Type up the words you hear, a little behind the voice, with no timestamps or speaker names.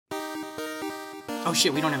Oh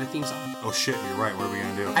shit, we don't have a theme song. Oh shit, you're right. What are we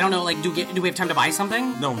gonna do? I don't know. Like, do we have time to buy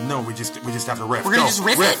something? No, we just have to riff. We're gonna just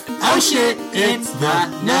riff it. Oh shit, it's the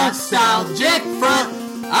Nostalgic Front,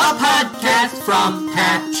 a podcast from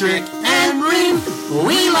Patrick and Reem.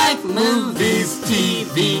 We like movies,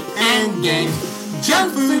 TV, and games,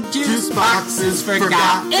 junk food, juice boxes,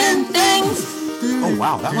 forgotten things. Oh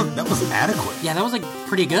wow, that was adequate. Yeah, that was like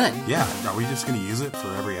pretty good. Yeah, are we just gonna use it for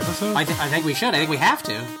every episode? I think we should. I think we have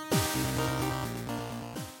to.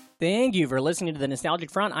 Thank you for listening to the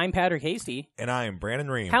Nostalgic Front. I'm Patrick Hasty. And I am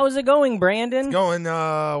Brandon Ream. How's it going, Brandon? It's going,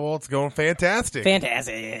 it's going fantastic.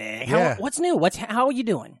 Fantastic. Yeah. What's new? How are you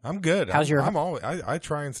doing? I'm good. I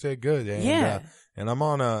try and stay good. And, yeah. And I'm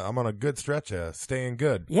on a good stretch of staying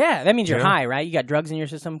good. Yeah, that means you're You know? high, right? You got drugs in your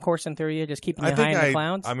system coursing through you, just keeping you high in the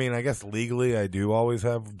clouds? I mean, I guess legally I do always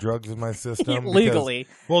have drugs in my system. Legally.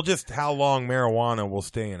 Just how long marijuana will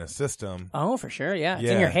stay in a system. Oh, for sure, yeah. It's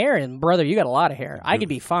Yeah. in your hair, and brother, you got a lot of hair. I could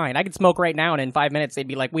be fine. I could smoke right now, and in 5 minutes, they'd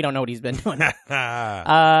be like, we don't know what he's been doing. What's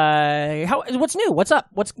new? What's up?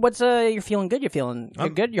 You're feeling good? You're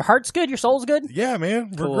good? Your heart's good? Your soul's good? Yeah,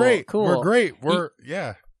 man. We're Cool, great. cool. We're great.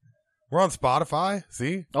 We're on Spotify.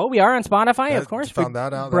 See? Oh, we are on Spotify, of course. Found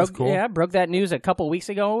that out. That's cool. Yeah, broke that news a couple weeks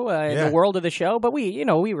ago in the world of the show. But we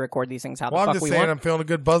record these things how the fuck we want. I'm just saying I'm feeling a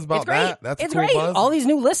good buzz about that. That's it's a cool great. buzz. All these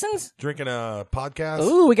new listens. Drinking a podcast.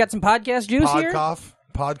 Ooh, we got some podcast juice here.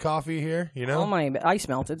 Pod coffee here, you know? Oh, my ice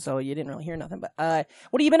melted, so you didn't really hear nothing. But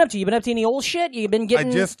what have you been up to? You been up to any old shit? You been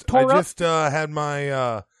getting tore up? I just had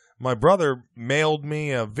my brother mailed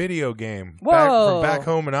me a video game from back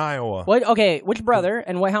home in Iowa. What? Okay, which brother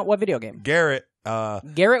and what video game? Garrett.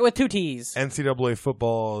 Garrett with two T's. NCAA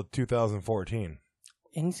Football 2014.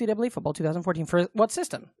 NCAA Football 2014 for what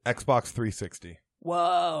system? Xbox 360.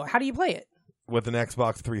 Whoa! How do you play it? With an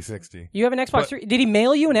Xbox 360. You have an Xbox 360? Did he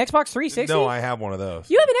mail you an Xbox 360? No, I have one of those.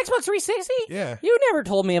 You have an Xbox 360? Yeah. You never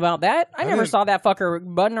told me about that. I never saw that fucker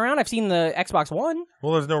button around. I've seen the Xbox One.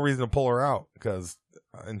 Well, there's no reason to pull her out because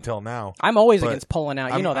until now. I'm always against pulling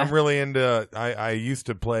out. You know that. I'm really into. I used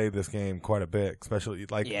to play this game quite a bit, especially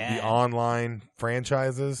the online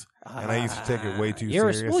franchises, and I used to take it way too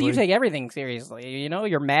seriously. Well, you take everything seriously. You know,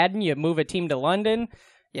 you're Madden. You move a team to London.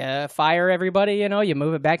 You fire everybody. You know, you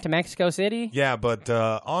move it back to Mexico City. Yeah, but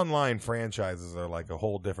online franchises are like a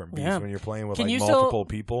whole different beast when you're playing with multiple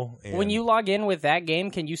people. And when you log in with that game,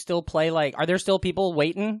 can you still play? Are there still people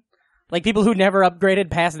waiting? Like people who never upgraded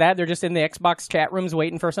past that, they're just in the Xbox chat rooms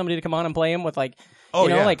waiting for somebody to come on and play them with like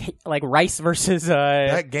Rice versus.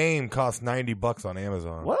 That game costs $90 on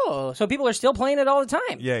Amazon. Whoa! So people are still playing it all the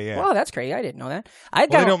time. Yeah. Wow, that's crazy. I didn't know that. They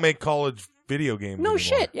don't make college video games. No anymore.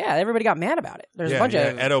 Shit. Yeah, everybody got mad about it. There's a bunch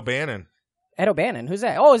of Ed O'Bannon. Ed O'Bannon. Who's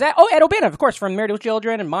that? Oh, Ed O'Bannon, of course, from Married with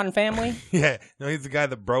Children and Modern Family. Yeah, no, he's the guy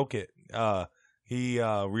that broke it. He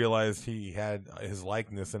realized he had his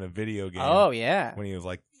likeness in a video game. Oh yeah, when he was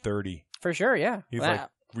like 30. For sure, yeah. He's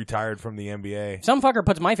retired from the NBA. Some fucker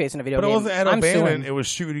puts my face in a video game. But it wasn't Ed O'Bannon. It was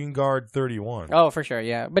Shooting Guard 31. Oh, for sure,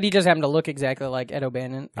 yeah. But he just happened to look exactly like Ed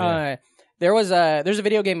O'Bannon. Yeah. There's a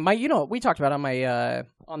video game. We talked about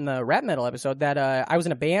on the rap metal episode that I was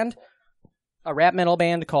in a rap metal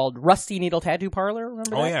band called Rusty Needle Tattoo Parlor. Remember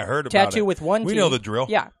that? Oh yeah, I heard about it. Tattoo with one T. We know the drill.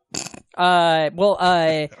 Yeah.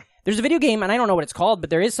 There's a video game, and I don't know what it's called, but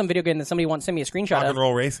there is some video game that somebody wants to send me a screenshot of. Rock and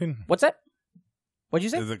Roll Racing? What's that? What'd you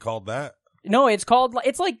say? Is it called that? No, it's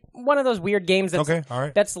like one of those weird games that's okay, all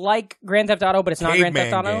right. That's like Grand Theft Auto, but it's not Grand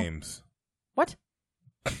Theft Auto. Games. What?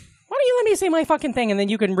 Why don't you let me say my fucking thing and then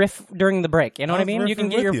you can riff during the break? You know what I mean? You can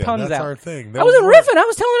get your puns out. That's our thing. I wasn't riffing. I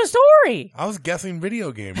was telling a story. I was guessing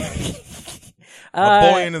video game names.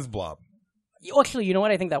 A boy and his blob. Actually, you know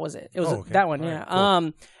what? I think that was it. It was that one, yeah. Right,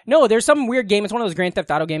 cool. No, there's some weird game. It's one of those Grand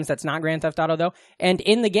Theft Auto games that's not Grand Theft Auto, though. And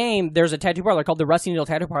in the game, there's a tattoo parlor called the Rusty Needle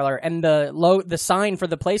Tattoo Parlor, and the sign for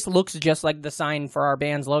the place looks just like the sign for our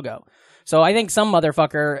band's logo. So I think some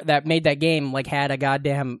motherfucker that made that game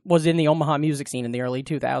was in the Omaha music scene in the early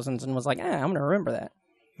 2000s and was like, I'm going to remember that.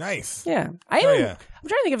 Nice. Yeah. I'm trying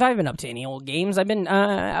to think if I've been up to any old games. I've been,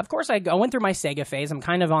 of course, I went through my Sega phase. I'm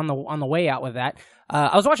kind of on the way out with that.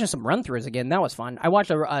 I was watching some run-throughs again. That was fun. I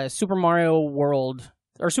watched a Super Mario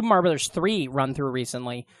Brothers 3 run-through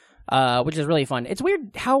recently, which is really fun. It's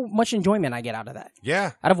weird how much enjoyment I get out of that.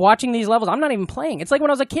 Yeah. Out of watching these levels, I'm not even playing. It's like when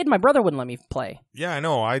I was a kid, my brother wouldn't let me play. Yeah, I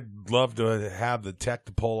know. I'd love to have the tech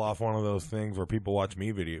to pull off one of those things where people watch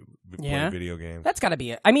me play video games. That's got to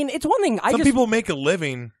be it. I mean, it's one thing. Some people make a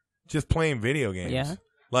living just playing video games. Yeah.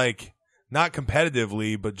 Like, not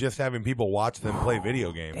competitively, but just having people watch them play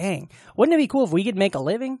video games. Dang. Wouldn't it be cool if we could make a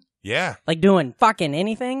living? Yeah. Like doing fucking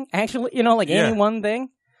anything? Actually, any one thing?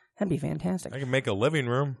 That'd be fantastic. I can make a living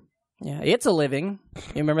room. Yeah, It's a Living.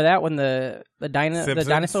 You remember that when the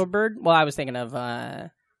dinosaur bird? Well, I was thinking of.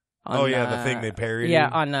 The thing they parodied. Yeah,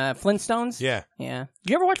 on Flintstones. Yeah. Did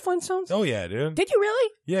you ever watch Flintstones? Oh yeah, dude. Did you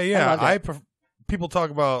really? Yeah. People talk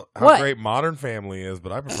about how great Modern Family is,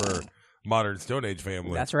 but I prefer Modern Stone Age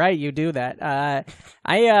Family. That's right, you do that. I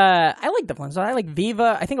like the Flintstones. I like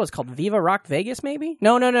Viva. I think it was called Viva Rock Vegas, maybe.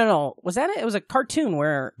 No. Was that it? It was a cartoon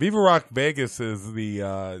where Viva Rock Vegas is the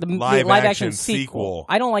live action sequel.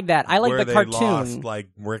 I don't like that. I like where the cartoon. They lost like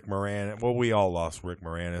Rick Moranis. Well, we all lost Rick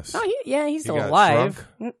Moranis. Oh he's still got alive.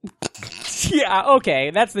 Yeah,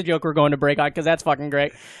 okay, that's the joke we're going to break on because that's fucking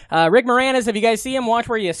great. Rick Moranis, if you guys see him, watch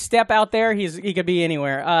where you step out there. He could be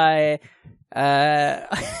anywhere.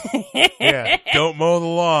 Yeah, don't mow the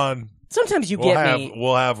lawn. Sometimes me.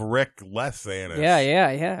 We'll have Rick Lesanis.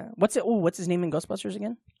 Yeah. What's his name in Ghostbusters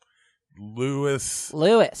again? Lewis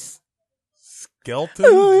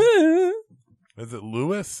Skelton? Is it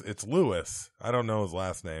Lewis? It's Lewis. I don't know his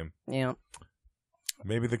last name. Yeah.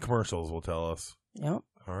 Maybe the commercials will tell us. Yep.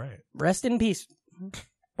 All right. Rest in peace.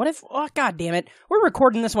 What if? Oh, God damn it! We're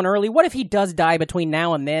recording this one early. What if he does die between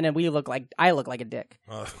now and then, and I look like a dick?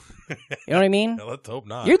 You know what I mean? Yeah, let's hope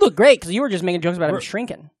not. You look great because you were just making jokes about him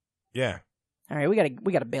shrinking. Yeah. All right, we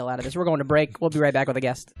gotta bail out of this. We're going to break. We'll be right back with a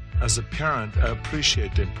guest. As a parent, I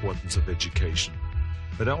appreciate the importance of education,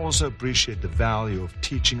 but I also appreciate the value of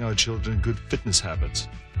teaching our children good fitness habits.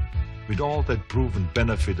 With all that proven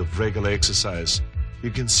benefit of regular exercise, you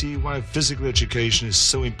can see why physical education is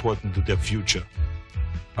so important to their future.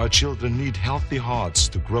 Our children need healthy hearts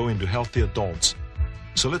to grow into healthy adults.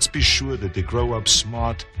 So let's be sure that they grow up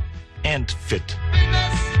smart and fit.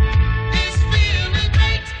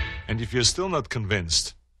 And if you're still not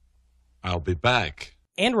convinced, I'll be back.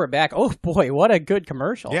 And we're back. Oh boy, what a good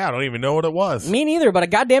commercial. Yeah, I don't even know what it was. Me neither, but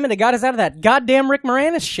goddamn it, it got us out of that goddamn Rick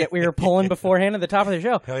Moranis shit we were pulling beforehand at the top of the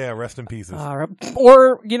show. Hell yeah, rest in pieces.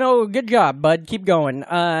 Good job, bud. Keep going. We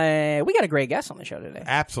got a great guest on the show today.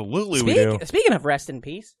 Absolutely we do. Speaking of rest in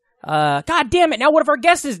peace, god damn it, now what if our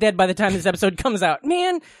guest is dead by the time this episode comes out?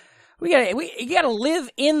 Man, you gotta live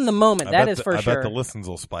in the moment. I bet the listens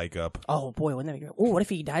will spike up. Oh boy, wouldn't that be great? Oh, what if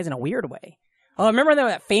he dies in a weird way? Oh, remember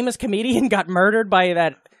that famous comedian got murdered by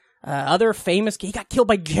that other famous... He got killed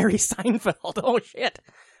by Jerry Seinfeld. Oh, shit.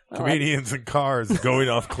 Comedians in cars going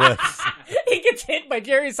off cliffs. He gets hit by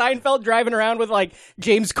Jerry Seinfeld driving around with,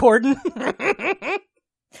 James Corden.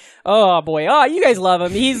 Oh, boy. Oh, you guys love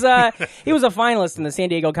him. He was a finalist in the San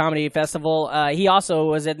Diego Comedy Festival. He also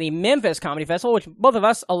was at the Memphis Comedy Festival, which both of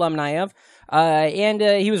us alumni of. And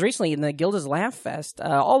he was recently in the Gilda's Laugh Fest,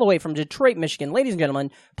 all the way from Detroit, Michigan. Ladies and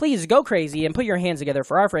gentlemen, please go crazy and put your hands together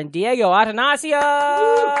for our friend Diego Attanasio.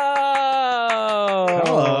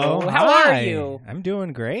 Hello. How are you? I'm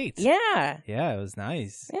doing great. Yeah. Yeah, it was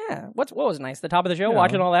nice. Yeah. What was nice? The top of the show,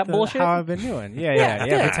 watching all that bullshit? How I've been doing. Yeah.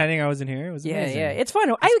 Pretending I wasn't here. It was amazing. Yeah. It's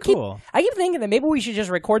fun. I keep thinking that maybe we should just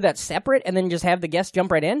record that separate and then just have the guests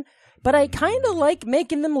jump right in. But I kind of like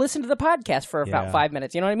making them listen to the podcast for about 5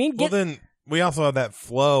 minutes. You know what I mean? Then we also have that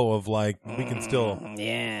flow of we can still,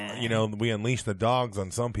 we unleash the dogs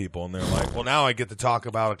on some people, and they're like, well, now I get to talk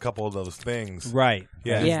about a couple of those things. Right.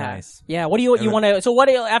 Yeah. Nice. Yeah. What do you want to? So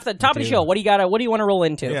after the top of the show? What do you want to roll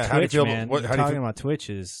into? Yeah. Twitch, man. Talking about Twitch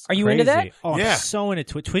is. Are you crazy. into that? Oh, yeah. I'm so into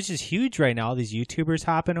Twitch. Twitch is huge right now. All these YouTubers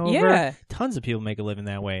hopping over. Yeah. Tons of people make a living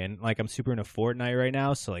that way, and I'm super into Fortnite right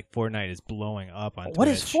now. So Fortnite is blowing up on Twitch. What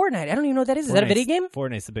is Fortnite? I don't even know what that is. Is that a video game?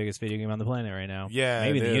 Fortnite's the biggest video game on the planet right now. Yeah.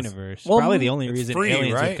 Maybe the universe. Well, probably the only reason free,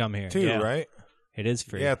 aliens right? have come here. Too, right? It is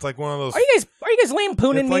free. Yeah, it's like one of those. Are you guys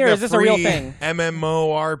lampooning me, or is this a real thing?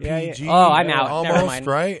 MMORPG. Yeah. Oh, I'm out. Almost, Never mind.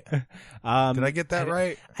 Right? Did I get that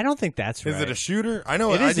right? I don't think that's right. Is it a shooter? I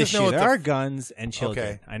know it is I just a know shooter. it's There are guns and children.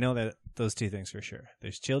 Okay. I know that those two things for sure.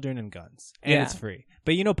 There's children and guns, and it's free.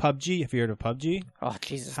 But you know PUBG? Have you heard of PUBG? Oh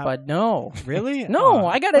Jesus, bud, no. Really? No,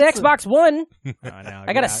 I got an Xbox One.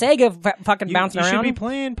 I got a Sega fucking bouncing around. You should be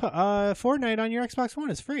playing Fortnite on your Xbox One.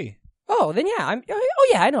 It's free. Oh, then yeah.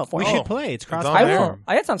 I know Fortnite. We should play. It's cross-platform.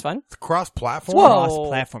 I will. That sounds fun. It's cross-platform? Whoa.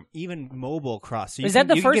 Cross-platform. Even mobile cross. So is that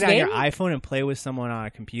the first game? You can get game? on your iPhone and play with someone on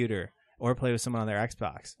a computer. Or play with someone on their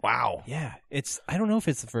Xbox. Wow. Yeah. I don't know if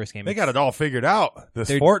it's the first game. They got it all figured out.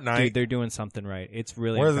 This Fortnite. Dude, they're doing something right. It's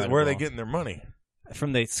really incredible. Where are they getting their money?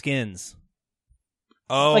 From the skins.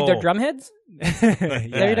 Oh. Like their drum heads? Is that what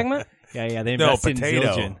you're talking about? Yeah. They invested in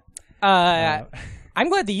Zildjian. I'm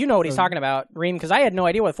glad that you know what he's talking about, Reem, because I had no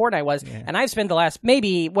idea what Fortnite was, and I've spent the last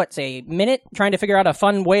minute trying to figure out a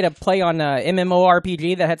fun way to play on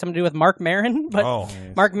MMORPG that had something to do with Mark Maron. But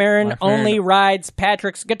Mark Maron only rides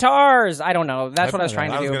Patrick's guitars. I don't know. That's what I was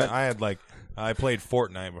trying to do. I had I played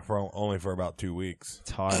Fortnite only for about 2 weeks.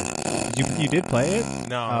 It's hard. You did play it?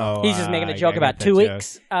 No. He's just making a joke I about get 2 that joke.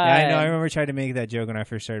 weeks. Yeah, I know. I remember trying to make that joke when I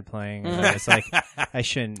first started playing. And I was like, I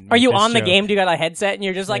shouldn't. Are make you this on the joke. game? Do you got a headset and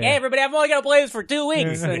you're just like, Yeah. hey, everybody, I'm only going to play this for 2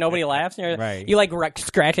 weeks. And nobody laughs. And Right. You like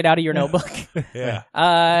scratch it out of your notebook. Yeah.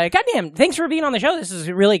 Goddamn. Thanks for being on the show. This is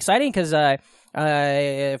really exciting because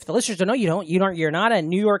if the listeners don't know, you're not a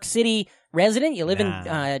New York City resident. You live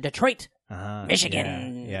in Detroit.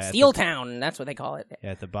 Michigan, Yeah, Steel Town, that's what they call it.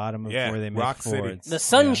 Yeah, at the bottom of Yeah, where they make Rock City. Fords. The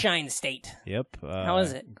Sunshine State. Yep. How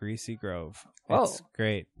is it? Greasy Grove. Whoa. It's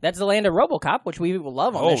great. That's the land of RoboCop, which we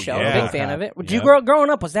love on this Oh, show. yeah. I'm a big fan of it. Did you Yep. growing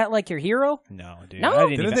up? Was that like your hero? No, dude. No? I didn't,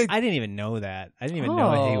 Didn't even, they- I didn't even know that. I didn't even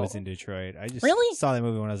know he Oh. was in Detroit. I just Really? saw that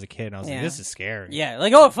movie when I was a kid, and I was Yeah. like, this is scary. Yeah,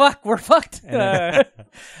 like oh fuck, we're fucked.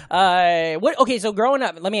 What? Okay, so growing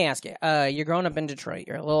up, let me ask you. You're growing up in Detroit.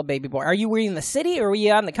 You're a little baby boy. Were you in the city or were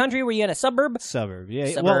you out in the country? Were you in a suburb? Suburb. Yeah.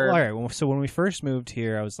 Suburb. Well, all right. Well, so when we first moved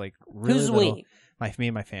here, I was like really Who's little. we? Me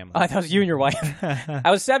and my family. Oh, I thought it was you and your wife.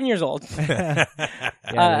 I was 7 years old.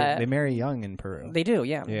 Yeah, they marry young in Peru. They do,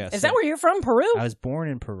 yeah. Yeah, Is so- that where you're from, Peru? I was born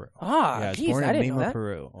in Peru. Ah, yeah, I was geez, born I in didn't know Lima, that.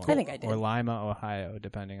 Peru. I think I did. Or Lima, Ohio,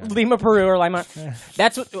 depending on. Lima, Peru, or Lima.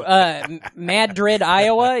 That's what, Madrid,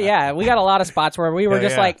 Iowa. Yeah, we got a lot of spots where we were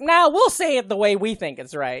just yeah. like, nah, we'll say it the way we think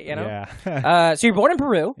it's right, you know? Yeah. So you're born in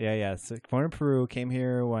Peru. Yeah. So born in Peru, came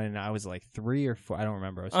here when I was like 3 or 4. I don't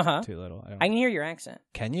remember. I was too little. I can hear your accent.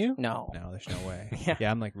 Can you? No. No, there's no way.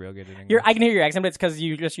 Yeah. I'm like real good at English. I can hear your accent, but it's because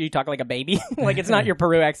you talk like a baby. Like it's not your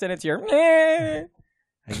Peru accent, it's your eh.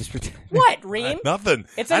 I just pretend. What, Reem? Nothing.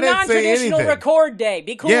 It's a I didn't say non-traditional anything. record day.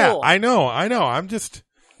 Be cool. Yeah, I know. I'm just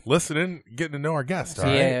listening, getting to know our guest. So all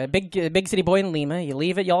right? yeah, big city boy in Lima. You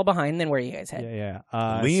leave it y'all behind, then where you guys head? Yeah.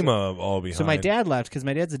 Lima of all behind. So my dad left because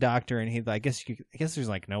my dad's a doctor, and I guess there's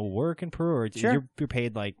like no work in Peru, or Sure. you're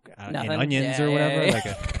paid like in Nothing. onions Yeah, or whatever,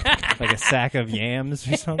 yeah. like a sack of yams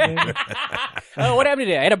or something. Oh, what happened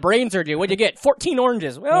today? I had a brain surgery. What'd you get? 14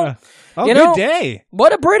 oranges. Well, Oh, you good know, day.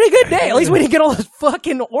 what a pretty good day. At least we didn't get all those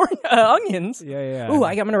fucking onions. Yeah. Ooh,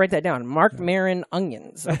 I'm going to write that down. Mark Maron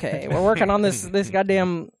onions. Okay, we're working on this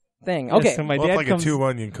goddamn thing. Okay. So my Well, dad it's like comes a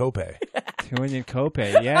 2-onion copay. 2-onion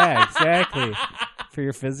copay. Yeah, exactly. For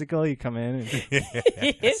your physical, you come in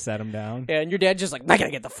and set them down. Yeah, and your dad's just like, I gotta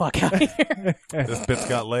get the fuck out of here. This bit's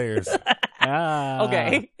got layers.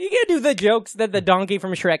 Okay, you gotta do the jokes that the donkey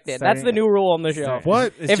from Shrek did. That's Starting- the new rule on the show.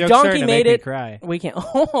 What? This If joke's Donkey starting to made make me it- cry. We can't.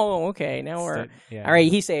 Oh, okay. Now we're Yeah. all right.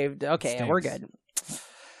 He saved. Okay, Stinks. we're good.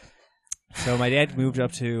 So my dad moved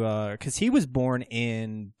up to because he was born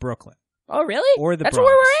in Brooklyn, Oh, really? Or the That's Bronx.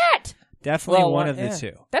 where we're at. definitely Well, one of yeah. the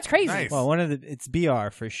two. That's crazy. Nice. Well, it's BR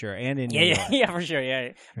for sure, and in New York. Yeah, for sure. Yeah,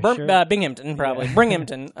 For sure? Binghamton probably.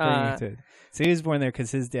 Bringhampton. Bringhampton. So he was born there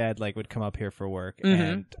because his dad would come up here for work,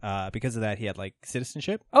 Mhm. and because of that, he had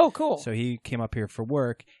citizenship. Oh, cool. So he came up here for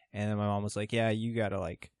work, and then my mom was like, "Yeah, you gotta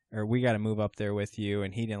we gotta move up there with you."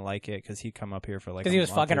 And he didn't like it because he'd come up here for Because he was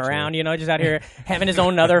a month fucking or two. around, just out here having his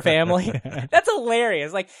own other family. That's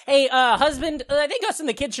hilarious. Like, hey, husband, I think us and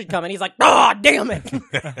the kids should come. And he's like, oh, damn it.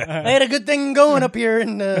 I had a good thing going up here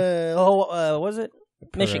in, what was it?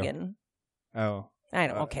 Michigan. Oh, I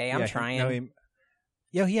know. Okay, I'm yeah, trying.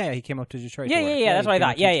 He came up to Detroit. Yeah, to work. yeah. That's he what I came thought.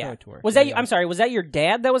 up to Yeah, Detroit yeah. to work. Was that? Yeah. I'm sorry. Was that your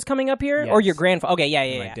dad that was coming up here, or Yes. your grandfather? Okay,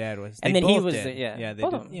 yeah. My dad was, And they then he both was did. yeah. Yeah, they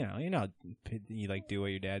Both did. of them. You do what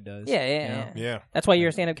your dad does. Yeah, you yeah, know? yeah. Yeah. That's why you're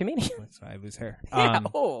a stand-up comedian. That's why I was here. Yeah.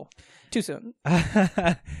 Oh, too soon.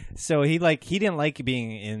 So he didn't like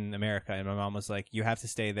being in America, and my mom was like, "You have to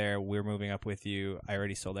stay there. We're moving up with you. I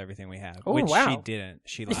already sold everything we have," Oh, which wow. she didn't.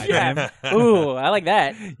 She lied to him. Ooh, I like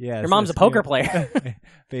that. Yeah, Your mom's a poker player.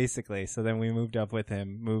 basically. So then we moved up with him.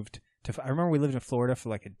 I remember we lived in Florida for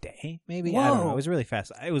like a day, maybe. I don't know. Whoa. It was really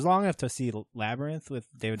fast. It was long enough to see Labyrinth with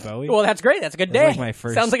David Bowie. Well, that's great. That's a good It was day. like my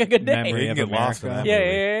first Sounds like a good day. memory You of can get lost in America. that Yeah,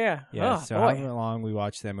 movie. yeah. Yeah, Oh, so boy. however long we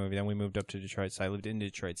watched that movie, then we moved up to Detroit. So I lived in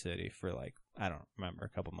Detroit City for I don't remember, a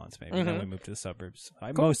couple months maybe. And then we moved to the suburbs.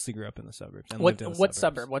 I mostly grew up in the suburbs. And lived in the What suburbs.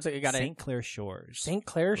 suburb? What's it? You got St. Clair Shores. St.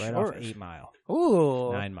 Clair Right off Shores. 8 Mile.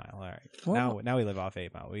 Ooh, 9 Mile. All right. Well- Now we live off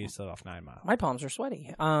 8 Mile. We used to live off 9 Mile. my palms are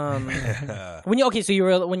sweaty. When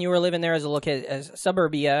you were living there as a look at as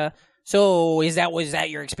suburbia. So was that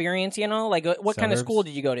your experience? What kind of Suburbs? school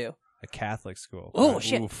did you go to? A Catholic school. Oh,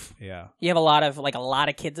 shit. Oof. Yeah. You have a lot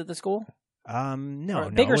of kids at the school. No,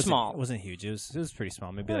 Big or it wasn't- small? It wasn't huge. It was pretty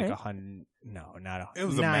small. Maybe All like right. 100. No, not a. It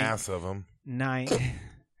was a mass of them. 9.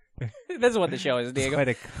 That's what the show is, It's Diego. quite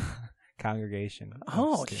a congregation. of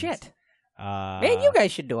Oh students. shit. Man, You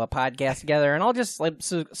guys should do a podcast together, and I'll just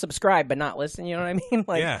subscribe but not listen. You know what I mean?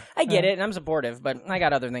 Yeah. I get it, and I'm supportive, but I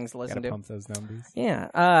got other things to listen gotta to. pump those numbers.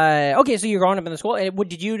 Yeah. Okay, so you're growing up in the school. And what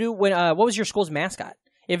did you do when? What was your school's mascot?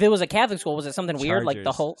 If it was a Catholic school, was it something weird like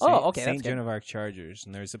the whole? Saint, Oh, okay, Saint that's good. Joan of Arc Chargers,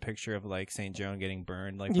 and there's a picture of like Saint Joan getting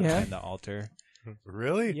burned like Yeah. behind the altar.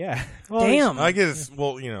 Really? Yeah. Damn. I guess.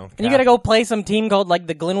 Well, you know. And you gotta go play some team called like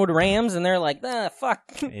the Glenwood Rams, and they're like, fuck.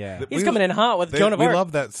 Yeah. He's coming in hot with Joan of We Arc.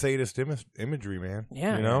 love that sadist imagery, man.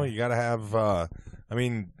 Yeah. You know, you got to have. I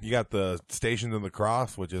mean, you got the Stations of the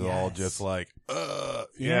Cross, which is all just like,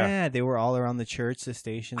 Yeah, they were all around the church. The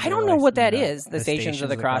stations. I don't know what that is. The Stations of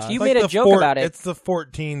the Cross. You made a joke about it. It's the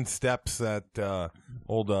 14 steps that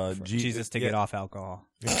old Jesus to get off alcohol.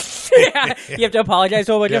 Yeah, you have to apologize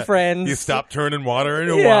to a bunch of friends. You stop turning water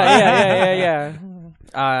into yeah.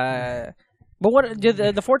 But what did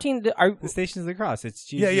the 14 are? The Stations of the Cross. It's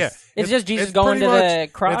Jesus. Yeah. It's just Jesus going to the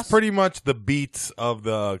cross. It's pretty much the beats of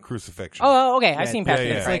the crucifixion. Oh, okay. I've seen Passion of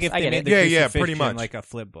the It's Christ. like if I they get made it. the Yeah, crucifixion pretty much. like a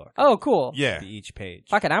flip book. Oh, cool. Yeah. Each page.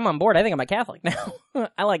 Fuck it, I'm on board. I think I'm a Catholic now.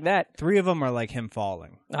 I like that. 3 of them are like him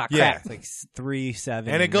falling. Ah, crap. Yeah. It's like 3,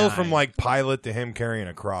 7, And it goes 9. from like Pilate to him carrying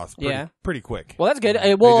a cross. Pretty quick. Well, that's good.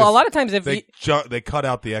 They A just- lot of times if They cut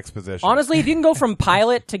out the exposition. honestly, if you can go from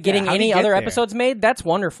pilot to getting how'd he any get other there? episodes made, that's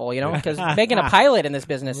wonderful, you know, because making a pilot in this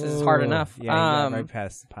business is hard enough. Yeah, you got right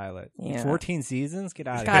past the pilot. yeah. 14 seasons? Get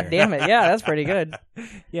out of God here. damn it. Yeah, that's pretty good.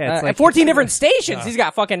 Yeah, it's like 14 different stations. He's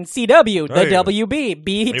got fucking CW, the Right. WB,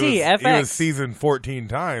 BET, he FX. was seasoned 14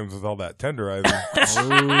 times with all that tenderizing.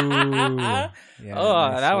 Ooh. Yeah,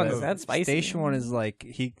 Oh, that so one's- that's spicy. Station 1 is like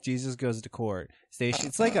Jesus goes to court. Station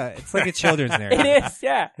it's like a children's narrative. It is,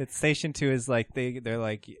 yeah. It's Station 2 is like they're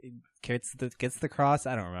like gets the cross.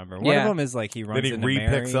 I don't remember. One Yeah. of them is like he runs Then he into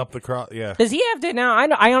re-picks Mary. up the cross. Yeah. Does he have to now?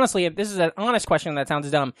 I honestly, if this is an honest question that sounds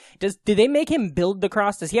dumb, do they make him build the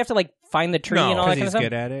cross? Does he have to like find the tree No, and all that because kind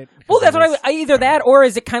of he's stuff? good at it. Well, that's what was, I either that or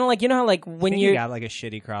is it kind of like, you know how like when he you got like a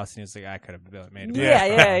shitty cross and he was like, I could have made it.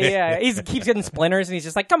 yeah. He keeps getting splinters and he's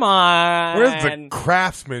just like, come on. Where's the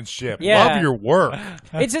craftsmanship? Yeah. Love your work.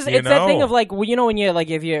 It's just You it's that thing know? of like you know when you like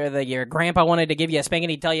if your grandpa wanted to give you a spanking,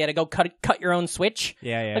 he'd tell you to go cut your own switch.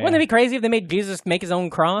 Yeah. Like wouldn't it be crazy if they made Jesus make his own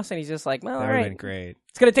cross and he's just like, well, That all would have right, been great.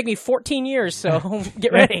 it's gonna take me 14 years, so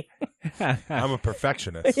get ready. I'm a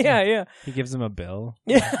perfectionist. yeah. He gives him a bill.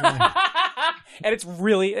 And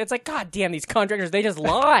it's like, God damn, these contractors, they just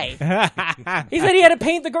lie. He said he had to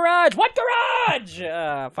paint the garage. What garage?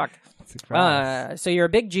 Fuck. So you're a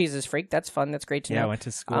big Jesus freak. That's fun. That's great to know. Yeah, I went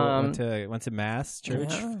to school. Went to mass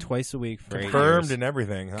church twice a week for 8 Confirmed years. and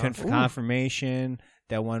everything. Huh? Confirmation.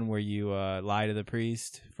 That one where you lie to the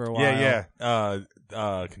priest for a while. Yeah.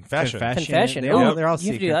 Confession. Confession. They're Ooh, all you have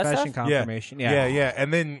secret. to do that Confession, stuff? confirmation. Yeah.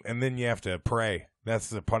 And then you have to pray. That's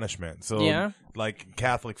the punishment. So Yeah. like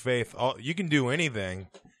Catholic faith, you can do anything,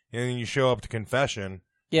 and then you show up to confession.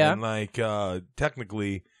 Yeah. And like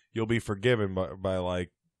technically, you'll be forgiven by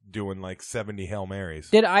like doing like 70 Hail Marys.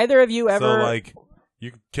 Did either of you ever? So like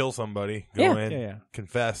you could kill somebody, go Yeah. in, Yeah.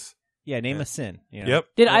 confess. Yeah, name a sin. You know? Yep.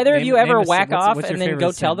 Did either of Name- you ever name a sin. whack What's- off what's your and then favorite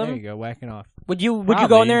go sin? tell There them? you go, whacking off. Would you go in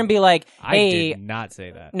Probably. there and be like, I hey, did not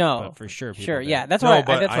say that. no, but for sure. People sure, did. yeah, that's No, what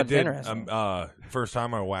but that's I what's did. interesting. First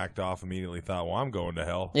time I whacked off, immediately thought, well, I'm going to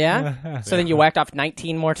hell. Yeah. So then you whacked off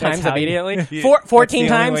 19 more times how you- immediately. Yeah. 14 That's the only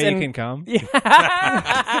times, way and you can come.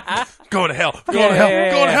 Go to hell. Go Yeah, to hell. yeah,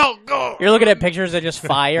 Go to yeah. hell. Go. you're looking at pictures of just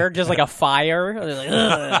fire, just like a fire. Like,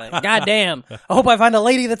 ugh, God damn! I hope I find a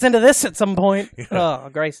lady that's into this at some point. Oh,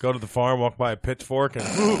 Grace. Go to the farm, walk by a pitchfork, and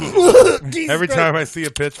every time I see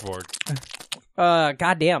a pitchfork.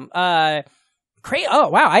 God damn. Oh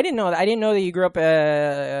wow! I didn't know that. I didn't know that you grew up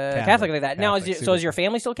Catholic like that. Now, Catholic, so is your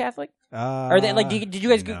family still Catholic? Are Or they like? Did you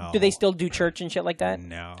guys? No. Do they still do church and shit like that?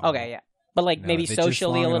 No. Okay, yeah. But like No, maybe they just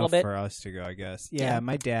socially a long little enough bit. for us to go, I guess. Yeah. Yeah,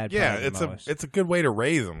 my dad. Yeah, probably it's the most. a good way to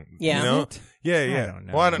raise them. Yeah. You know? Yeah. don't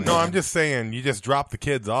know. Well, I don't know. I'm just saying, you just drop the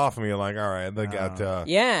kids off, and you're like, all right, they got,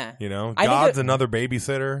 Yeah. you know, I think God's it- another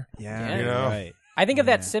babysitter. Yeah, Yeah. You know? right. I think of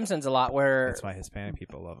that Yeah. Simpsons a lot. Where That's why Hispanic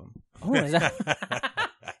people love him. oh, is that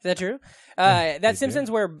is that true? That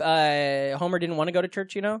Simpsons where Homer didn't want to go to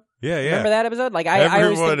church. You know? Yeah. Remember that episode? Like I always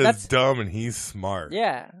Everyone think is that's dumb, and he's smart.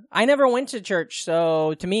 yeah. I never went to church,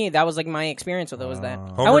 so to me that was like my experience with it. Was that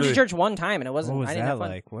I Homer went to did- church one time and it wasn't. What was I didn't that have fun.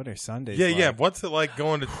 like? What are Sundays Yeah, like? yeah. What's it like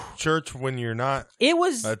going to church when you're not It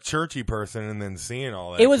was a churchy person and then seeing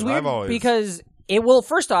all that? it was 'Cause weird I've always, because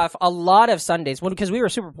first off, a lot of Sundays, because we were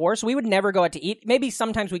super poor, so we would never go out to eat. Maybe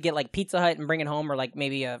sometimes we'd get like Pizza Hut and bring it home, or like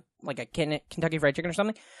maybe a Kentucky Fried Chicken or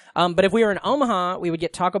something. But if we were in Omaha, we would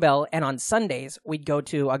get Taco Bell, and on Sundays we'd go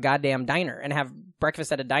to a goddamn diner and have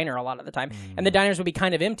breakfast at a diner a lot of the time. And the diners would be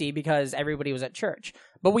kind of empty because everybody was at church.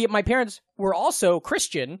 But my parents were also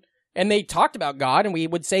Christian. And they talked about God, and we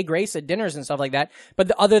would say grace at dinners and stuff like that. But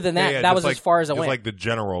other than that, that just was like, as far as it just went. like the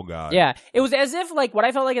general God. Yeah, it was as if like what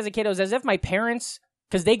I felt like as a kid. It was as if my parents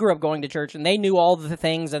because they grew up going to church and they knew all the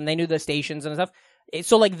things and they knew the stations and stuff.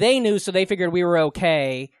 So like they knew, so they figured we were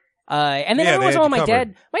okay. And then every once in a while, my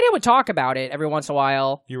dad would talk about it every once in a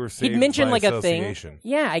while. You were saved He'd mention by like a thing.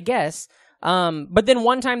 Yeah, I guess. But then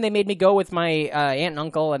one time they made me go with my aunt and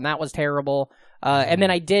uncle, and that was terrible. And then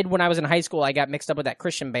I did when I was in high school. I got mixed up with that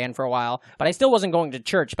Christian band for a while, but I still wasn't going to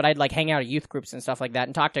church. But I'd like hang out at youth groups and stuff like that,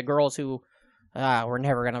 and talk to girls who were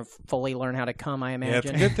never gonna fully learn how to come. I imagine. Yeah, it's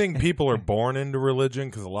a good thing people are born into religion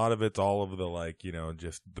because a lot of it's all of the like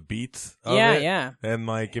just the beats. Of it. Yeah. And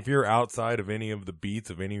like if you're outside of any of the beats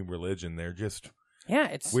of any religion, they're just. Yeah,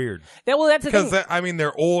 it's weird. That's the thing. Because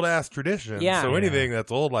they're old ass traditions. Yeah. So anything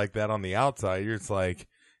that's old like that on the outside, you're just like,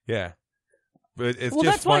 yeah. But it's just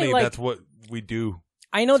that's funny. why, That's what we do.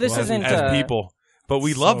 I know this isn't as people, but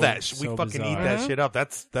we love that. We so fucking bizarre. eat that shit up.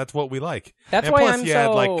 That's what we like. That's and why plus I'm you add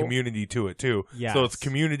so- like community to it too. Yes. So it's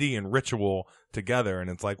community and ritual together, and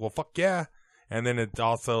it's like, well, fuck yeah. And then it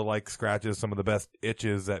also like scratches some of the best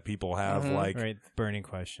itches that people have, like Right, burning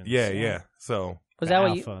questions. yeah. So Was the that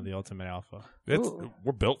alpha, the ultimate alpha?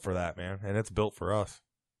 we're built for that, man, and it's built for us.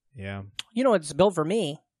 Yeah. You know, it's built for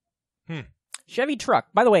me. Chevy truck.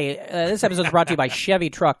 By the way, this episode is brought to you by Chevy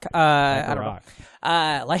truck. I don't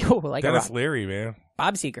know. Like Dennis a rock. Leary, man.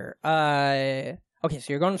 Bob Seeker. Okay, so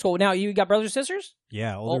you're going to school now. You got brothers or sisters?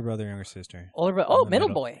 Yeah, older brother, younger sister. Older brother. I'm Oh, the middle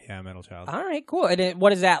boy. Yeah, middle child. All right, cool. And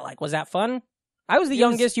what is that like? Was that fun? I was the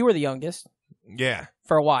youngest. You were the youngest Yeah,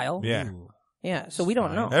 for a while. yeah. Ooh. Yeah. So we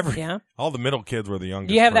don't know. Yeah. All the middle kids were the youngest.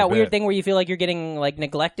 Do you have for a that weird bit. thing where you feel like you're getting like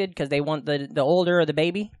neglected because they want the older or the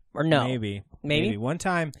baby? Or no? Maybe. One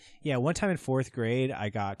time in fourth grade, I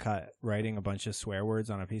got caught writing a bunch of swear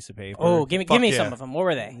words on a piece of paper. Oh, give me yeah. some of them. What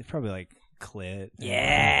were they? It's probably like clit.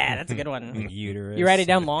 Yeah, that's a good one. and uterus. You write it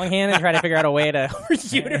down longhand and try to figure out a way to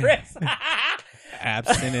uterus.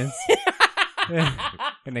 Abstinence.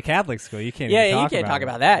 In the Catholic school, you can't. Yeah, even you talk can't about talk it.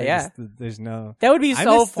 about that. There's no. That would be I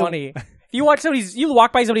so miss the- funny. If you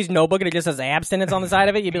walk by somebody's notebook and it just says abstinence on the side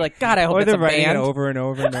of it, you'd be like, God, I hope Or it's they're a writing band. it over and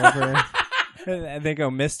over and over. And they go,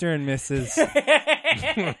 Mr. and Mrs.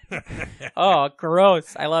 Oh,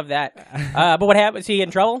 gross. I love that. But what happened? Was he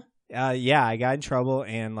in trouble? Yeah, I got in trouble,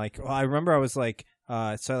 and I remember I was like,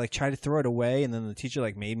 so I tried to throw it away, and then the teacher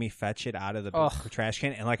made me fetch it out of the trash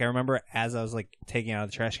can, and I remember as I was taking it out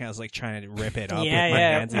of the trash can, I was trying to rip it up with my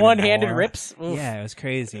hands. even One-handed more. rips. Oof. Yeah, it was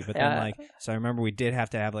crazy. But then so I remember we did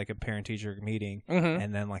have to have a parent-teacher meeting,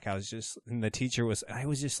 and then I was just, and the teacher was, I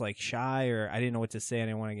was just shy, or I didn't know what to say. I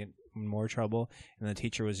didn't want to get in more trouble, and the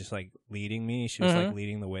teacher was just leading me. She was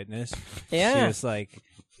leading the witness. Yeah. She was like,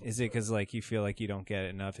 is it because you feel like you don't get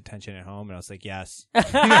enough attention at home? And I was like, yes.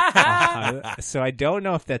 So I don't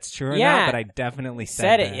know if that's true or not, but I definitely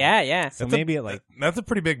said it. that. Yeah. So maybe that's a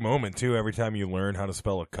pretty big moment too. Every time you learn how to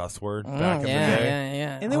spell a cuss word back in the day.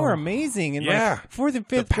 Yeah. and they were amazing. And Yeah. fourth and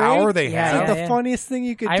fifth The power grade, they had. it's the funniest thing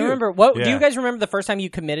you could do. I remember. Do Yeah. you guys remember the first time you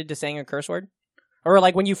committed to saying a curse word? Or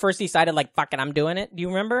when you first decided, fuck it, I'm doing it? Do you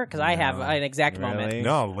remember? Because I have an exact moment. Really?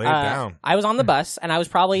 No, lay it down. I was on the bus, and I was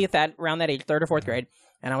probably around that age, 3rd or 4th grade,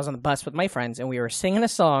 and I was on the bus with my friends, and we were singing a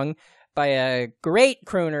song by a great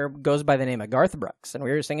crooner, goes by the name of Garth Brooks, and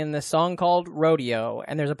we were singing this song called Rodeo,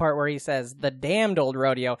 and there's a part where he says, the damned old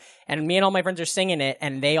rodeo, and me and all my friends are singing it,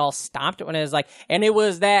 and they all stopped when it was and it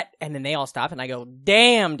was that, and then they all stopped, and I go,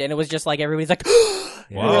 damned, and it was just everybody's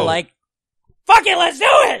we were like, fuck it, let's do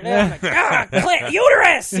it! And I'm like,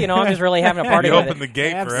 uterus! I'm just really having a party You with opened it. the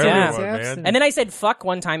gate for Absolutely. everyone, Yeah. man. And then I said fuck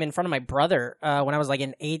one time in front of my brother when I was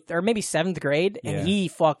in 8th or maybe 7th grade, and he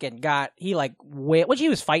fucking which he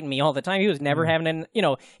was fighting me all the time. He was never having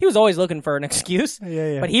he was always looking for an excuse.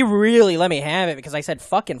 Yeah. But he really let me have it because I said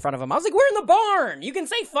fuck in front of him. I was like, we're in the barn. You can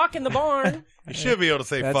say fuck in the barn. You should be able to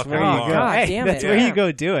say That's fucking where you wrong. go. God Hey, damn that's it. where Yeah. you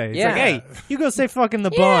go do it. It's Yeah. hey, you go say fuck in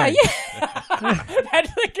the barn. Yeah. That's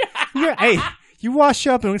Hey, you wash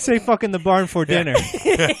up and say fuck in the barn for dinner.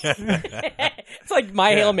 it's like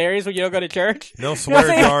my Hail Marys when you don't go to church. No swear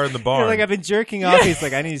jar in the You're barn. I've been jerking off. He's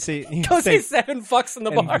I need to say, Go say 7 fucks in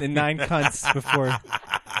the barn. and 9 cunts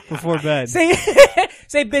before bed.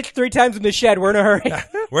 Say bitch 3 times in the shed. We're in a hurry.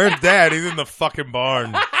 Where's Dad? He's in the fucking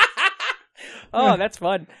barn. Oh, that's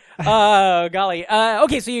fun. Oh, golly.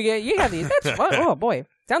 Okay, so you got these. That's fun. Oh, boy.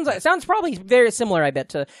 Sounds probably very similar, I bet,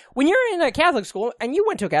 to when you're in a Catholic school, and you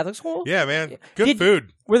went to a Catholic school. Yeah, man. Good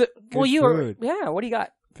food. What do you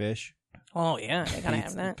got? Fish. Oh, yeah, they kind of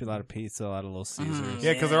have that. A lot of pizza, a lot of Little Caesars.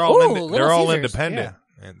 Yeah, because they're all Ooh, they're all Little Caesars. independent,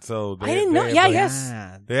 and so I didn't know. Yeah, yes.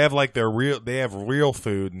 they have they have real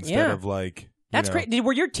food instead Yeah. of That's great.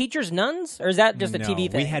 Were your teachers nuns, or is that just a TV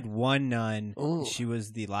thing? We had one nun. Ooh. She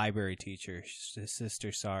was the library teacher,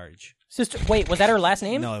 Sister Sarge. Sister, wait, was that her last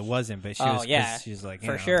name? No, it wasn't. But she Oh, was. yeah. She's like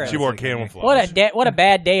For sure. She wore camouflage. What a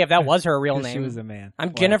bad day if that was her real name. She was a man.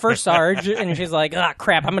 I'm Jennifer Sarge, and she's like,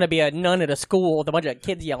 crap, I'm gonna be a nun at a school with a bunch of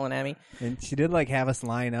kids yelling at me. And she did like have us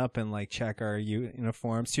line up and like check our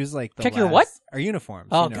uniforms. She was like, check your what? Our uniforms.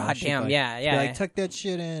 Oh, you know? goddamn, like, yeah. Like tuck that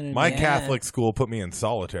shit in. And My Catholic school put me in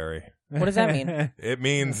solitary. What does that mean? It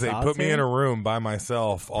means they put me in a room by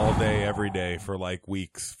myself all day, every day for like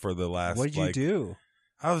weeks for the last. What did you do?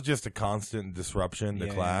 I was just a constant disruption to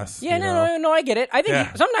class. Yeah, no, I get it. I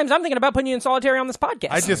think sometimes I'm thinking about putting you in solitary on this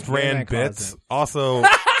podcast. I just ran bits. Also,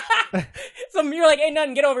 so you're like, hey,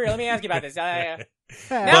 nothing, get over here. Let me ask you about this.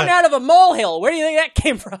 Mountain out of a molehill. Where do you think that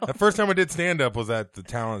came from? The first time I did stand up was at the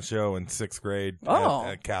talent show in 6th grade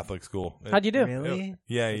at Catholic school. How'd you do? Really?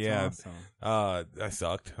 That's awesome. I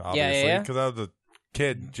sucked, obviously, because I was a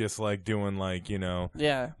kid just like doing like,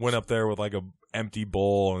 went up there with like a empty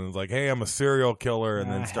bowl and was like, hey, I'm a serial killer, and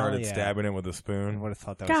then started stabbing it with a spoon. I would have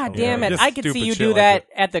thought that God was damn it. Just I could see you stupid do shit that like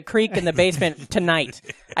at the creek in the basement tonight.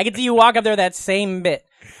 I could see you walk up there that same bit.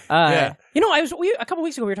 A couple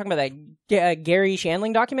weeks ago we were talking about that Gary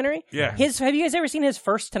Shandling documentary. Yeah. Have you guys ever seen his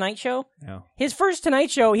first Tonight Show? No. His first Tonight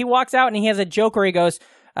Show, he walks out and he has a joke where he goes,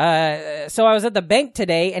 so I was at the bank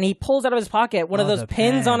today, and he pulls out of his pocket one of those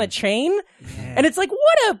pins on a chain, and it's like,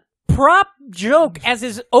 what a prop joke as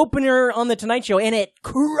his opener on the Tonight Show, and it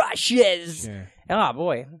crushes. Sure. Oh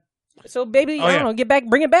boy. So baby, I don't know,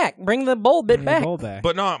 bring it back. Bring the bowl bit back.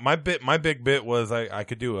 But no, my big bit was I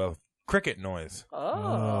could do a cricket noise.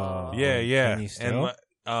 Oh. Yeah. Can you still?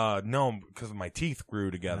 And no, because my teeth grew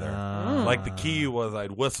together. Like the key was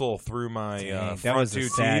I'd whistle through my that front was two a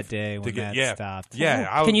sad teeth day when that stopped.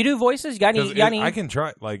 Yeah, Can you do voices? You got any? I can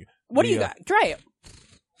try. Like, what do you got? Try it.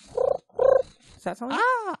 Does that sound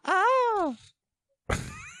like?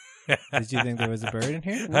 Did you think there was a bird in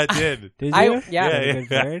here? I did. Did you? Yeah.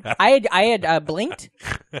 Bird? I had blinked,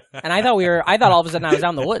 and I thought all of a sudden I was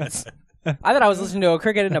out in the woods. I thought I was listening to a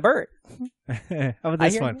cricket and a bird. How about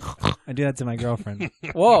this one? I do that to my girlfriend.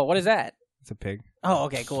 Whoa, what is that? It's a pig. Oh,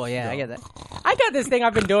 okay, cool. Yeah, I get that. I got this thing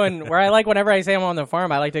I've been doing where I like whenever I say I'm on the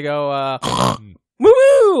farm, I like to go,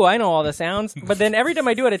 moo-moo! I know all the sounds, but then every time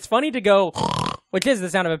I do it, it's funny to go, which is the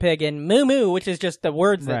sound of a pig, and moo-moo, which is just the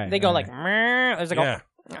words that they go like, meh. There's like,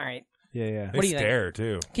 all right. Yeah. What do you think?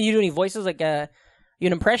 Too. Can you do any voices like you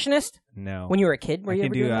an impressionist? No. When you were a kid, were you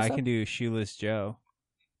ever doing that I stuff? can do Shoeless Joe.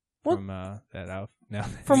 What? From that out. No,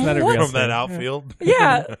 from not a what? real From that outfield.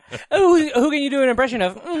 Yeah. who can you do an impression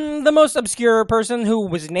of? The most obscure person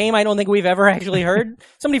whose name I don't think we've ever actually heard.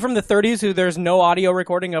 Somebody from the 30s who there's no audio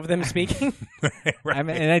recording of them speaking. Right.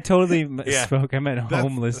 I totally spoke. I meant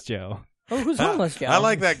Homeless Joe. Oh, who's Homeless Joe? I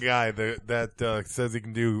like that guy that says he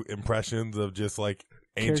can do impressions of just like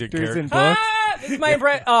ancient Characters in characters. books. This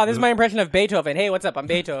is my impression of Beethoven. Hey, what's up? I'm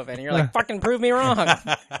Beethoven. And you're like, fucking prove me wrong. You're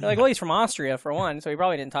like, well, he's from Austria for one, so he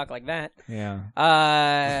probably didn't talk like that.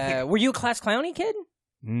 Yeah. Were you a class clowny kid?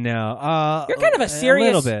 No. You're kind of a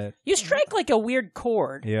serious. A little bit. You strike like a weird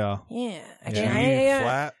chord. Yeah. Yeah.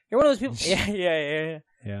 Flat. You're one of those people. Yeah.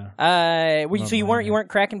 Yeah. So you weren't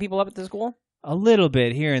cracking people up at the school? A little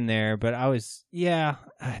bit here and there, but I was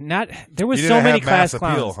not. There was You so didn't many have mass class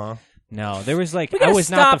clowns. appeal, huh? No, there was like We gotta I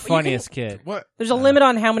was not the stop. You funniest kid. What? There's a limit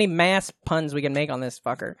on how many mass puns we can make on this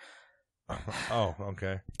fucker. Oh,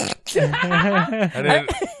 okay. I I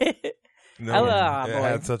didn't. No, boy. it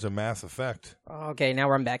had such a mass effect. Okay,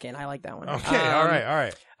 now I'm back in. I like that one. Okay, all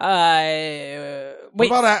right. Wait.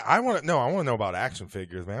 What about I want to know about action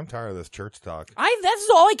figures, man. I'm tired of this church talk. That's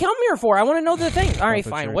all I come here for. I want to know the thing. All right, the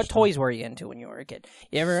fine. church What stuff. toys were you into when you were a kid?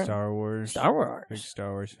 You ever Star Wars. Star Wars? Big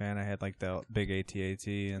Star Wars fan. I had like the big AT-AT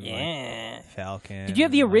and like Falcon. Did you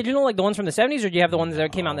have the and, original, like the ones from the 70s, or did you have the ones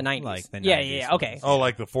that came out in the 90s? like the 90s Yeah. Okay. Oh,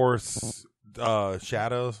 like the Force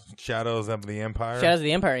Shadows of the Empire. Shadows of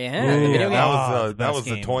the Empire. Yeah. Ooh, The video yeah. game. That best was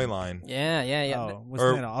the game. toy line. Yeah. Oh,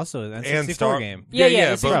 wasn't that also an and N64 Star game?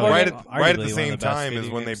 Yeah, but the right 64 at game. the Arguably same one of the best time is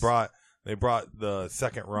video when games. they brought the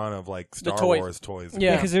second run of like Star toys. Wars toys.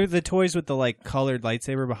 Yeah. because they're the toys with the like colored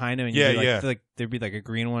lightsaber behind them. And Yeah, you'd be, yeah. like there'd be like a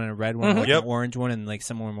green one and a red one, like Yep. an orange one, and like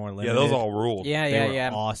some were more limited. Yeah, those all ruled. Yeah. They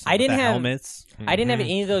were awesome. I didn't the have helmets. I didn't have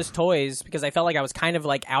any of those toys because I felt like I was kind of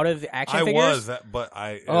like out of action I figures. was that, but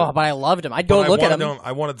I. But I loved them. I'd go look at them.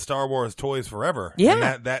 I wanted Star Wars toys forever.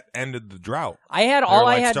 Yeah. and that ended the drought. I had They all were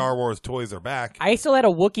I like, had. Star Wars toys are back. I still had a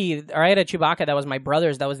Wookiee, or I had a Chewbacca that was my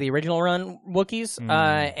brother's. That was the original run Wookiees,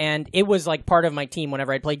 and it was like part of my team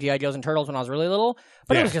whenever I played G.I. Joes and Turtles when I was really little,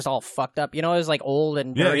 but it was just all fucked up. You know, it was like old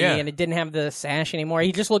and dirty, and it didn't have the sash anymore.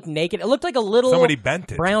 He just looked naked. It looked like a little somebody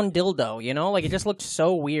bent it. Brown dildo. You know, like it just looked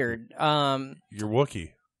so weird. Your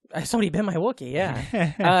Wookiee. Somebody bent my Wookiee,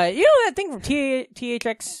 yeah. You know that thing from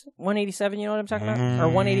THX 187, you know what I'm talking about? Or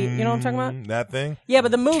 180, you know what I'm talking about? That thing? Yeah,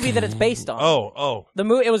 but the movie that it's based on. Oh.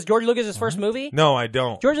 It was George Lucas' first movie? No, I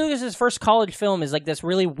don't. George Lucas' first college film is like this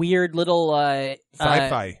really weird little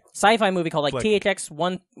sci-fi movie called like THX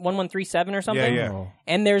 1137 or something. Yeah.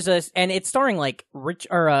 And and it's starring like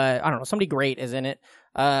I don't know, somebody great is in it.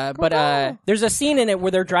 But there's a scene in it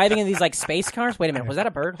where they're driving in these like space cars. Wait a minute, was that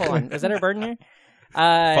a bird? Hold on. Is that a bird in here?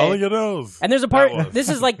 Follow your nose. And there's a part. This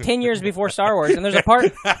is like 10 years before Star Wars, and there's a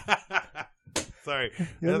part. Sorry,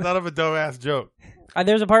 that's not a dumbass joke.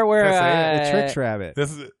 There's a part where the Tricks Rabbit.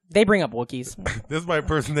 They bring up Wookiees. This is my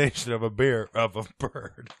impersonation of a bird.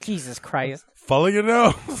 Jesus Christ! Follow your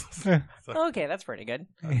nose. Okay, that's pretty good.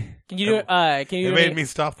 Can you do? It made me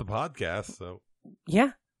stop the podcast. So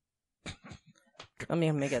yeah. Let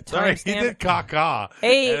me make a Sorry, timestamp. he did caca.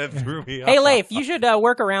 Hey, and it threw me hey, off. Leif, you should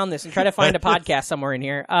work around this and try to find a podcast somewhere in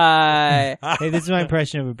here. Hey, this is my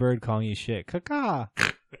impression of a bird calling you shit. Caca.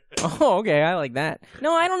 Oh, okay, I like that.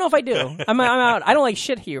 No, I don't know if I do. I'm out. I don't like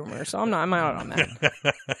shit humor, so I'm out on that.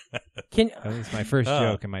 That was my first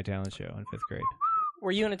joke in my talent show in 5th grade.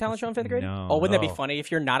 Were you in a talent show in 5th grade? No. Oh, wouldn't that be funny if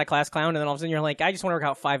you're not a class clown and then all of a sudden you're like, I just want to work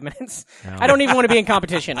out 5 minutes. No. I don't even want to be in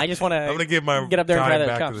competition. I just want to. I'm gonna give my get up there and try time to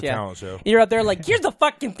back jump. to the talent show. You're up there like, here's the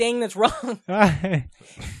fucking thing that's wrong.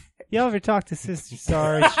 You ever talk to Sister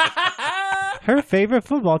Sarge? Her favorite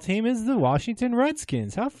football team is the Washington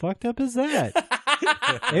Redskins. How fucked up is that?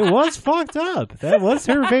 It was fucked up. That was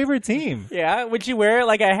her favorite team. Yeah, would she wear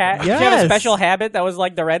like a hat? Yes. Did she have a special habit that was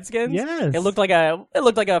like the Redskins? Yes. It looked like a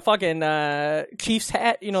fucking Chiefs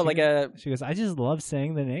hat. You know, She goes, I just love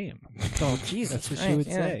saying the name. Oh Jesus! That's what she would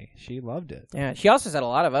say. She loved it. Yeah. She also said a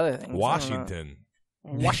lot of other things. Washington.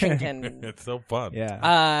 It's so fun. Yeah.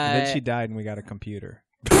 And then she died, and we got a computer.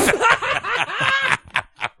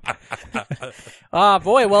 Oh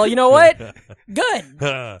boy, well, you know what? Good.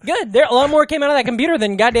 There a lot more came out of that computer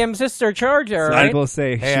than goddamn Sister Charge. Right? People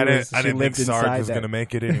say, hey, I didn't think Sarge was going to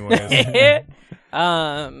make it anyways.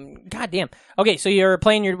 Goddamn. Okay, so you're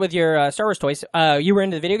playing with your Star Wars toys. You were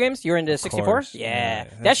into the video games? You were into 64? Yeah.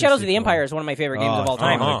 That Shadows of the Empire is one of my favorite games of all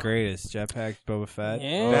time. One of the greatest. Jetpack, Boba Fett.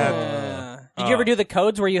 Yeah. Did you ever do the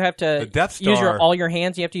codes where you have to use all your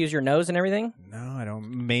hands? You have to use your nose and everything? No, I don't.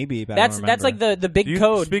 Maybe, but that's like the big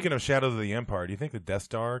code. Speaking of Shadows of the Empire, do you think the Death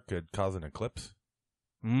Star could cause an eclipse?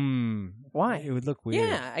 Why? It would look weird.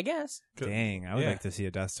 Yeah, I guess. Dang, I would like to see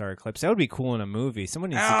a Death Star eclipse. That would be cool in a movie.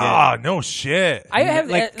 Someone needs to get. Ah, no shit. I have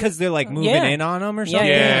because they're like moving in on them or something.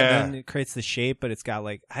 Yeah. And then it creates the shape, but it's got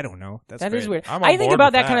like I don't know. That is weird. I think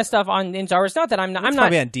about that kind of stuff in Star Wars. Not that I'm not.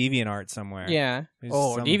 Probably on DeviantArt somewhere. Yeah.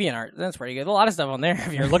 DeviantArt. That's pretty good. A lot of stuff on there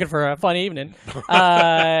if you're looking for a fun evening.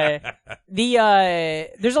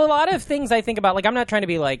 There's a lot of things I think about. Like I'm not trying to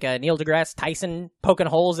be like Neil deGrasse Tyson poking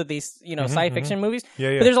holes at these science fiction movies.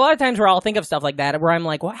 Yeah. But there's a lot of times where I'll think of stuff like that where I'm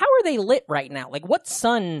like, well, how are they lit right now? Like what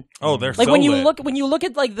sun? Oh, they're like so when you lit. look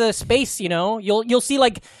at like the space, you'll see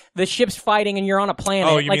like the ships fighting and you're on a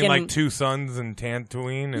planet. Oh, you mean like two suns and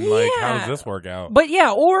Tatooine and like how does this work out? But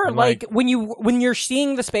yeah, or like when you're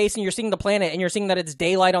seeing the space and you're seeing the planet and you're seeing that it's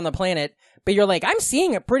daylight on the planet, but you're like, I'm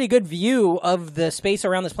seeing a pretty good view of the space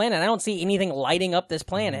around this planet. I don't see anything lighting up this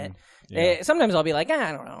planet. Sometimes I'll be like,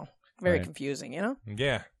 I don't know. Very confusing,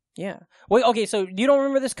 Yeah. Yeah. Well, okay, so you don't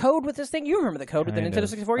remember this code with this thing? You remember the code with the Nintendo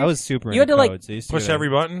 64? I was super you had to codes. Push every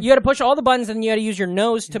button? You had to push all the buttons and you had to use your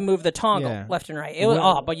nose to move the toggle left and right. It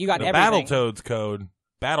was but you got everything.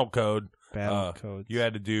 Battle code. Codes. You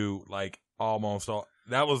had to do like almost all.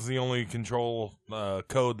 That was the only control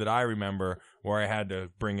code that I remember where I had to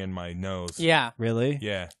bring in my nose. Yeah. Really?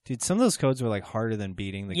 Yeah. Dude, some of those codes were like harder than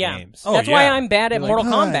beating the games. That's why I'm bad at Mortal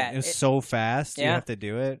Kombat. It was so fast. You have to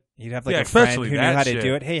do it. You'd have like a especially friend who knew how to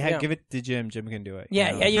do it. Hey, Yeah. give it to Jim. Jim can do it.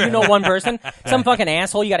 Yeah, you know one person. Some fucking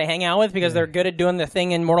asshole you got to hang out with because they're good at doing the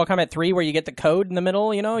thing in Mortal Kombat 3 where you get the code in the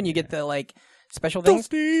middle, and you get the like special things.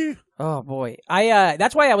 Dusty. Oh boy.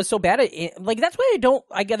 that's why I was so bad at it. Like that's why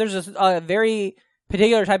I get there's a very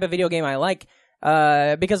particular type of video game I like.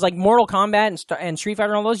 Because like Mortal Kombat and Street Fighter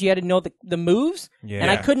and all those, you had to know the moves, and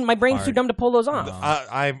I couldn't. My brain's too dumb to pull those off.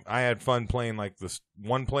 I had fun playing like this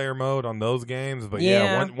one player mode on those games, but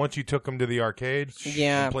once you took them to the arcade,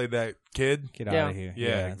 and played that kid, get out of here.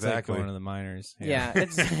 Yeah, it's exactly. like going to the minors.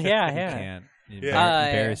 It's You can't. You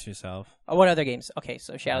embarrass yourself. What other games? Okay,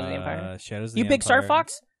 so Shadows of the Empire. Shadows of the You big Empire. Star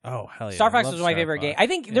Fox? Oh hell yeah! Star Fox was my favorite game. I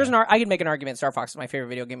think I could make an argument Star Fox is my favorite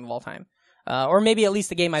video game of all time. Or maybe at least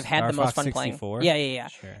the game I've had the most fun 64? playing. Yeah.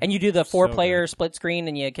 Sure. And you do the 4-player split screen,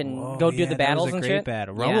 and you can do the battles and shit.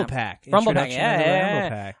 Battle. Rumble Pack. Rumble Pack, Rumble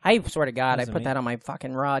Pack. I swear to God, I put that on my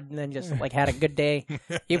fucking rod and then just had a good day.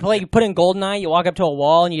 You put in GoldenEye, you walk up to a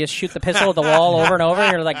wall and you just shoot the pistol at the wall over and over,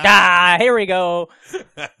 and you're like, here we go.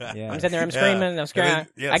 I'm sitting there, I'm screaming, I'm screaming.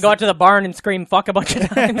 I go out to the barn and scream fuck a bunch of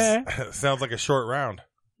times. Sounds like a short round.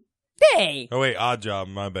 Hey! Oh wait, Odd Job,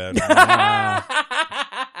 my bad.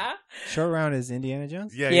 Short round is Indiana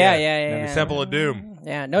Jones? Yeah. Temple of Doom.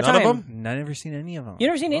 Yeah, no None time. of them? I've never seen any of them. You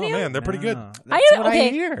never seen any of them? Man, they're pretty good. That's what I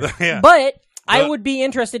hear. Yeah. But I would be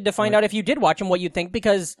interested to find out if you did watch them, what you'd think,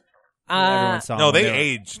 because... everyone saw them. They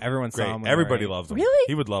aged. Everyone saw them. Everybody loves them. Really?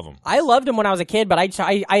 He would love them. I loved them when I was a kid, but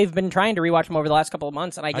I've been trying to rewatch them over the last couple of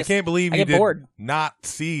months, and I can't believe you get bored. Not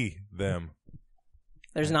see them.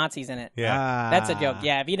 There's Nazis in it. Yeah. That's a joke.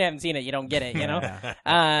 Yeah, if you haven't seen it, you don't get it, you know?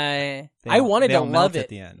 I wanted to love it. At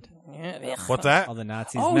the end. Yeah. What's that? All the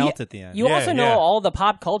Nazis melt at the end. You also know all the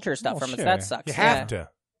pop culture stuff from it. So that sucks. You have to.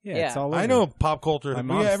 Yeah, it's all over. I know pop culture.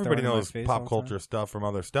 throwing Everybody it in my knows face pop all the culture stuff from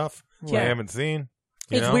other stuff I haven't seen.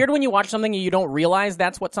 It's weird when you watch something and you don't realize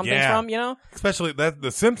that's what something's from, you know? Especially that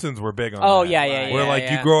the Simpsons were big on that. Oh, yeah.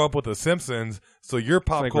 Where you grow up with the Simpsons, so your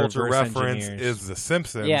pop like culture reference engineers. is the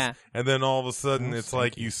Simpsons. Yeah. And then all of a sudden it's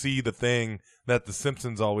like you see the thing that the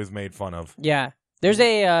Simpsons always made fun of. Yeah. There's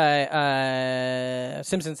a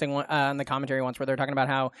Simpsons thing on the commentary once where they're talking about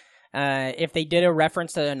how if they did a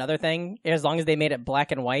reference to another thing, as long as they made it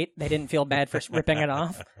black and white, they didn't feel bad for ripping it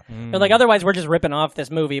off. They're like, otherwise we're just ripping off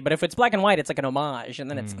this movie. But if it's black and white, it's like an homage,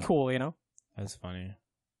 and then it's cool, you know? That's funny.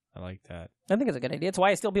 I like that. I think it's a good idea. It's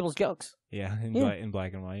why I steal people's jokes. Yeah, in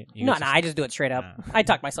black and white. No, I just do it straight up. I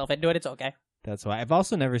talk myself into it. It's okay. That's why. I've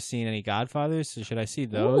also never seen any Godfathers, so should I see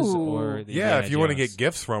those? Or the Indiana if you want to Jones? get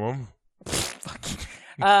gifts from them.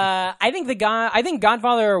 I think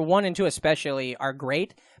Godfather 1 and 2 especially are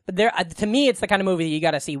great. But to me, it's the kind of movie that you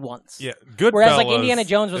got to see once. Yeah, Goodfellas. Whereas like Indiana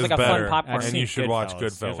Jones was like a better, fun popcorn. and you should watch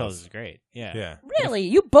Goodfellas. Goodfellas. Goodfellas is great. Yeah. Really,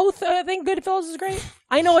 you both think Goodfellas is great?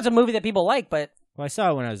 I know it's a movie that people like, but Well, I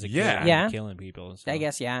saw it when I was a kid. Yeah. Killing people. So. I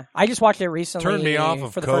guess I just watched it recently. Turned me off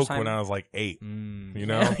of for the Coke first time. when I was like 8. You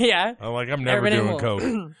know? Yeah. I'm like, I'm never doing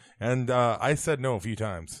Coke. And I said no a few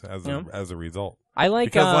times as a result. I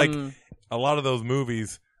like because a lot of those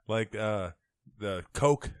movies, like the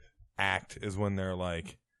Coke act is when they're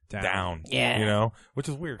like down. Yeah. You know? Which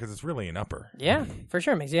is weird because it's really an upper. Yeah, for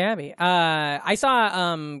sure. Makes you happy. I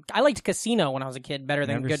saw I liked Casino when I was a kid better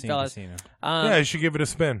than Goodfellas. Yeah, you should give it a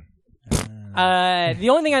spin. The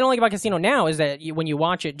only thing I don't like about Casino now is that when you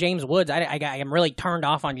watch it, James Woods, I'm really turned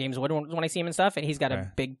off on James Woods when I see him and stuff, and he's got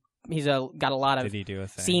got a lot of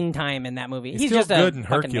scene time in that movie. He's just good a in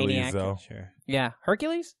fucking Hercules, maniac. though. Sure. Yeah,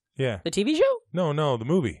 Hercules? Yeah. The TV show? No, the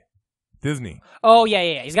movie. Disney. Oh,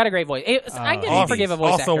 yeah. He's got a great voice. I can forgive a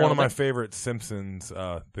voice also actor. one of my favorite Simpsons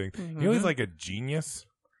things. You know he's like a genius?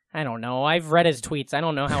 I don't know. I've read his tweets. I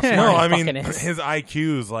don't know how smart no, he I mean, fucking is. his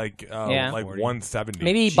IQ's like 170.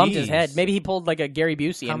 Maybe he bumped his head. Maybe he pulled like a Gary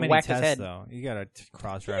Busey and whacked his head. Though? You got to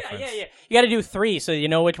cross-reference. Yeah. You got to do 3 so you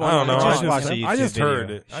know which one. I don't know. I just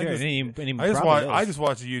heard it. Sure. I just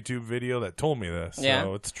watched a YouTube video that told me this. Yeah.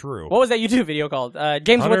 So it's true. What was that YouTube video called?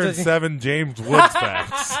 James Woods. 107 James Woods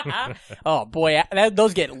facts. Oh boy,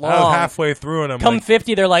 those get long. I was halfway through and I'm Come like,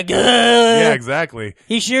 50, they're like, ugh. Yeah, exactly.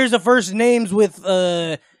 He shares the first names with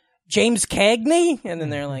James Cagney, and then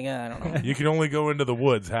they're like, I don't know. You can only go into the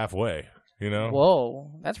woods halfway. You know?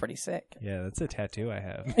 Whoa, that's pretty sick. Yeah, that's a tattoo I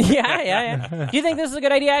have. Yeah. Do you think this is a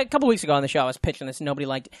good idea? A couple weeks ago on the show, I was pitching this and nobody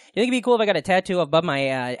liked it. Do you think it'd be cool if I got a tattoo above my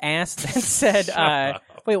ass that said,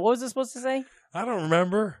 wait, what was this supposed to say? I don't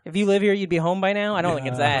remember. If you live here, you'd be home by now? I don't think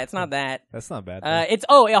it's that. It's not that. That's not bad. It's,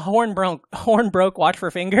 a horn broke, watch for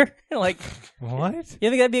finger. Like, what? You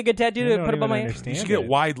think that'd be a good tattoo to put above my ass? You should get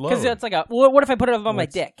wide load. Because it's like what if I put it above my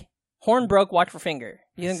dick? Horn broke, watch for finger.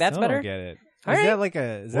 You think that's better? I don't get it. All is right. that like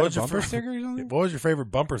a bumper sticker or something? What was your favorite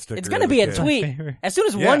bumper sticker? It's going to be a tweet. As soon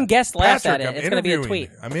as one guest laughs at it, it's going to be a tweet.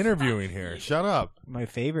 I'm interviewing here. Shut up. My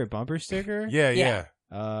favorite bumper sticker? Yeah.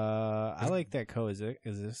 I like that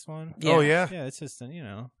Is this one? Yeah. Oh, yeah? Yeah, it's just,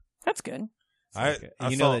 That's good.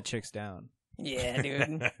 You know that chick's down. Yeah,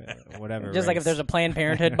 dude. Whatever. Just like if there's a Planned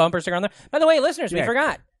Parenthood bumper sticker on there. By the way, listeners, we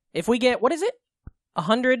forgot. If we get, what is it?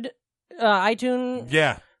 100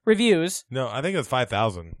 iTunes reviews. No, I think it was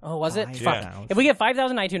 5,000. Oh, was it? Yeah. If we get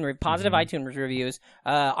 5,000 positive iTunes reviews,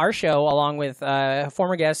 our show, along with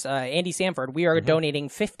former guest Andy Sanford, we are donating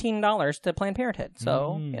 $15 to Planned Parenthood.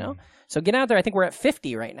 So, so get out there. I think we're at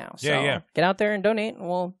 50 right now. So get out there and donate.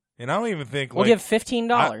 And I don't even think we'll give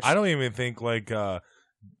 $15. I don't even think like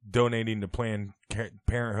donating to Planned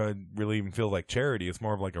parenthood really even feels like charity. It's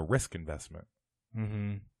more of like a risk investment.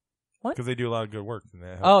 Mm-hmm. What? Because they do a lot of good work. And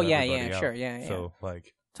oh yeah, sure, yeah. So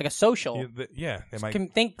like, it's like a social. Yeah, they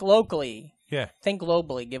might think locally. Yeah, think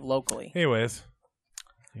globally, give locally. Anyways,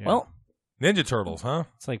 well, Ninja Turtles, huh?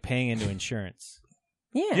 It's like paying into insurance.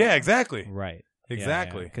 Yeah, exactly. Right.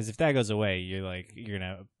 Exactly. Because if that goes away, you're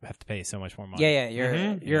gonna have to pay so much more money. Yeah,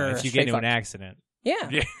 you're if you get into an accident. Yeah.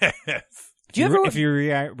 Yes. Do you ever if you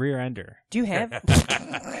rear ender? Do you have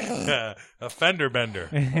a fender bender?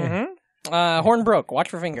 Horn broke. Watch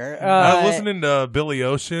for finger. I was listening to Billy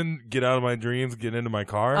Ocean, "Get Out of My Dreams, Get Into My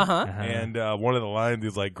Car," and one of the lines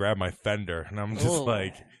is like, "Grab my fender," and I'm just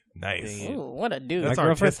like, "Nice." Ooh, what a dude! My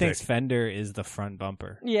girlfriend thinks fender is the front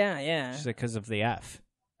bumper. Yeah. She's like, because of the F.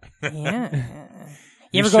 Yeah.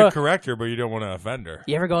 You should correct her, but you don't want to offend her.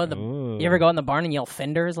 You ever go in the barn and yell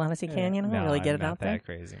 "Fender" as loud as you can? You know, no, really get it I'm out not there. That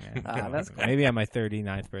crazy, man. That's cool. Maybe on my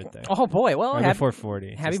 39th birthday. Oh boy! Well, before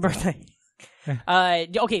 40. Happy birthday.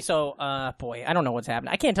 Okay, so boy, I don't know what's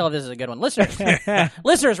happening. I can't tell if this is a good one.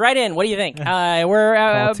 Listeners, write in. What do you think? We're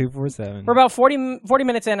Call 247. We're about 40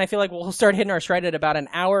 minutes in. I feel like we'll start hitting our stride at about an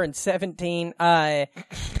hour and 17.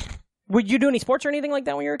 Would you do any sports or anything like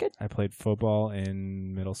that when you were a kid? I played football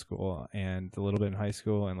in middle school and a little bit in high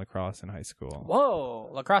school and lacrosse in high school. Whoa,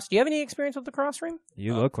 lacrosse. Do you have any experience with lacrosse, Reem?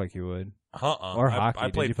 You look like you would. Or hockey.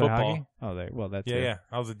 I played Did you play football. Hockey? Oh, there. Well, that's yeah.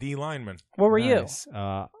 I was a D lineman. What were you?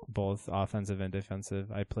 Both offensive and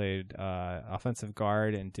defensive. I played offensive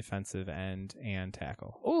guard and defensive end and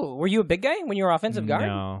tackle. Ooh, were you a big guy when you were offensive guard?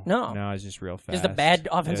 No, I was just real fast. Just a bad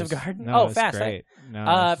offensive guard? No, fast. Great.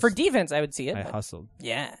 No, for defense, I would see it. I hustled.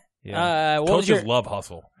 Yeah. Yeah. Coaches love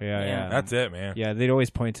hustle. Yeah. That's it, man. Yeah, they'd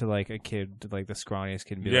always point to like a kid, like the scrawniest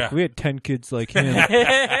kid, and be like, "We had 10 kids like him."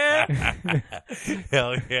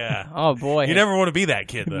 Hell yeah! Oh boy, you never want to be that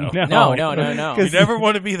kid though. No. You never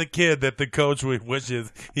want to be the kid that the coach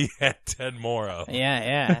wishes he had 10 more of.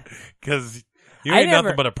 Yeah. Because you ain't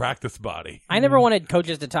nothing but a practice body. I never wanted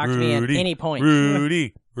coaches to talk to me at any point.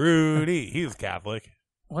 Rudy, he was Catholic.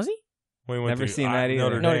 Was he? Never seen that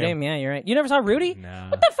either. Notre Dame, yeah, you're right. You never saw Rudy? No.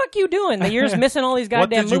 What the fuck you doing? That you're just missing all these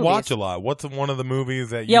goddamn movies. What did you watch a lot? What's one of the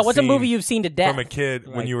movies that what's a movie you've seen to death? From a kid,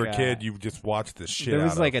 when you were a kid, you just watched this shit There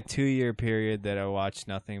was like a 2-year period that I watched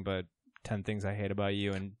nothing but 10 Things I Hate About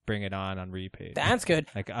You and Bring It On repeat. That's good.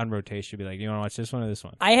 Like on rotation, be like, you want to watch this one or this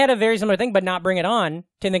one? I had a very similar thing, but not Bring It On.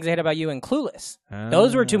 10 Things I Hate About You and Clueless.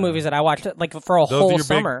 Those were two movies that I watched like for a whole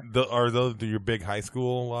summer. Are those your big high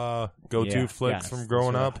school go-to flicks from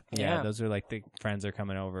growing up? Yeah, those are like the friends are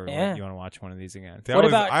coming over. Yeah. Like, you want to watch one of these again? See,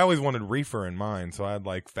 I always wanted Reefer in mind, so I had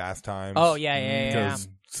like Fast Times. Oh, yeah. Because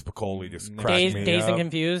Spicoli just cracked me Dazed up. and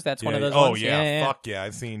Confused, that's one of those ones. Oh, yeah, fuck yeah.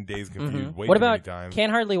 I've seen Dazed and Confused way what too many about times.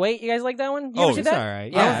 Can't Hardly Wait? You guys like that one? You ever see that? All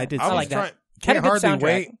right. Yeah, I did. I like that. Can't Hardly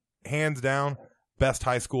Wait, hands down, best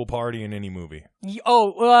high school party in any movie.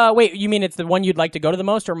 Wait, you mean it's the one you'd like to go to the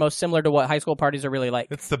most or most similar to what high school parties are really like?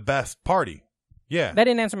 It's the best party. Yeah. That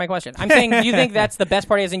didn't answer my question. I'm saying, do you think that's the best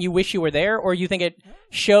party as in you wish you were there, or you think it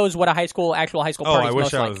shows what a actual high school party is I wish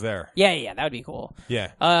most I like? was there. Yeah, that would be cool.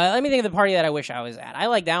 Yeah. Let me think of the party that I wish I was at. I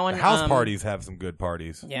like that one. The house parties have some good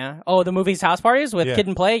parties. Yeah. Oh, the movie's house parties with Kid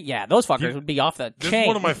and Play? Yeah, those fuckers would be off the chain. This is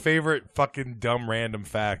one of my favorite fucking dumb random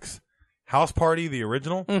facts. House Party, the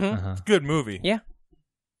original, it's a good movie. Yeah.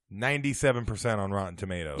 97% on Rotten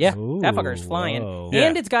Tomatoes. Yeah, that fucker's flying.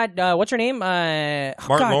 And it's got, what's her name?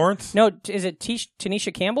 Martin Lawrence? No, is it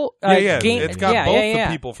Tanisha Campbell? Yeah. It's got both the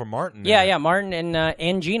people from Martin. Yeah, Martin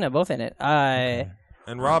and Gina both in it.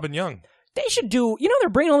 And Robin Young. They should do, they're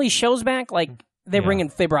bringing all these shows back, like, they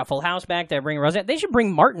brought Full House back, they're bringing Roseanne. They should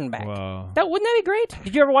bring Martin back. Whoa. Wouldn't that be great?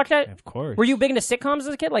 Did you ever watch that? Of course. Were you big into sitcoms as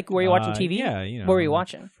a kid? Like, were you watching TV? Yeah, What were you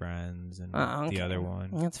watching? Friends and the other one.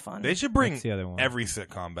 That's fun. They should bring the other one? every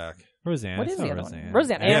sitcom back. Roseanne. What is the other Roseanne. one?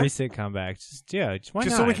 Roseanne. Every sitcom back. Why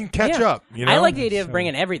not? So we can catch up. I like the idea of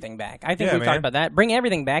bringing everything back. I think we've talked about that. Bring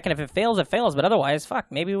everything back, and if it fails, it fails. But otherwise,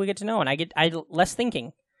 maybe we get to know, and I less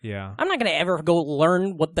thinking. Yeah. I'm not going to ever go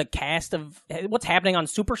learn what the cast of what's happening on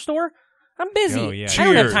Superstore. I'm busy. Oh, yeah. I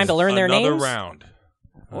don't have time to learn their names. Another round.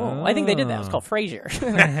 Oh, I think they did that. It was called Frasier.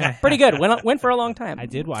 Pretty good. Went for a long time. I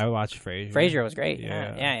watched Frasier. Frasier was great.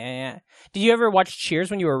 Yeah. Did you ever watch Cheers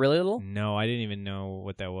when you were really little? No, I didn't even know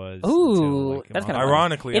what that was. Ooh, that's kind of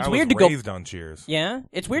ironically. It's I weird was to raised on Cheers. Yeah,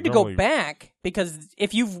 it's weird to go back because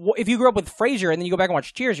if you grew up with Frasier and then you go back and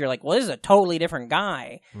watch Cheers, you're like, well, this is a totally different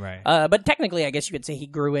guy. Right. But technically, I guess you could say he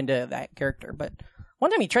grew into that character. But one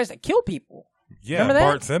time he tries to kill people. Yeah, remember that?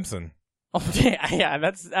 Bart Simpson. Oh yeah,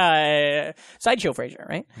 that's Sideshow Frazier,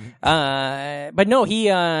 right? But no, he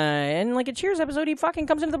in like a Cheers episode, he fucking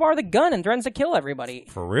comes into the bar with a gun and threatens to kill everybody.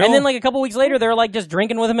 For real? And then like a couple weeks later, they're like just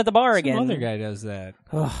drinking with him at the bar again. Some other guy does that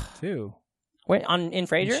too. Wait, in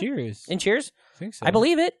Frasier? Cheers. In Cheers? I think so. I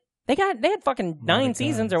believe it. They had fucking 9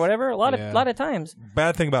 seasons or whatever. A lot of times.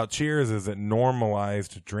 Bad thing about Cheers is it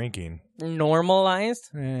normalized drinking. Normalized?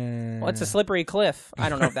 Well, it's a slippery cliff. I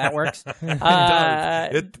don't know if that works.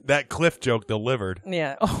 That cliff joke delivered.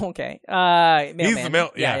 Yeah. Oh, okay. He's the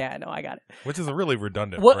mail. Yeah. No, I got it. Which is a really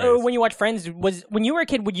redundant. When you watch Friends, when you were a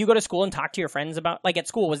kid, would you go to school and talk to your friends about, like at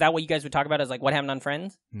school? Was that what you guys would talk about? As like what happened on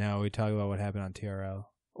Friends? No, we talk about what happened on TRL.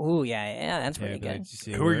 Ooh, yeah, that's pretty good.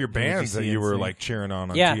 Who are your bands that you were like cheering on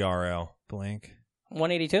TRL? Blink.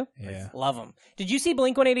 182? Yeah. Love them. Did you see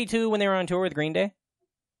Blink 182 when they were on tour with Green Day?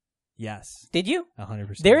 Yes. Did you?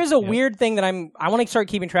 100%. There is a weird thing that I want to start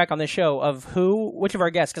keeping track on this show of which of our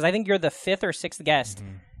guests, because I think you're the 5th or 6th guest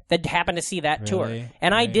that happened to see that tour.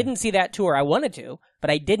 And I didn't see that tour. I wanted to, but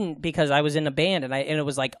I didn't because I was in a band and it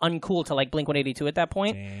was like uncool to like Blink 182 at that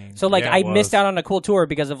point. Dang. So like I missed out on a cool tour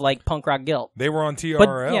because of like punk rock guilt. They were on TRL.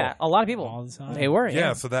 But yeah, a lot of people. All the time. They were.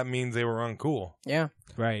 Yeah, so that means they were uncool. Yeah.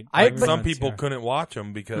 Right. Some people couldn't watch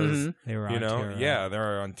them because they were on TRL. Yeah,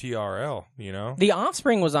 they're on TRL, The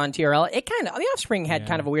Offspring was on TRL. The Offspring had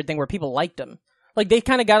kind of a weird thing where people liked them. Like they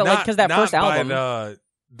kind of got it like because that first album.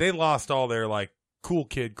 They lost all their like cool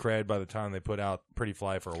kid cred by the time they put out Pretty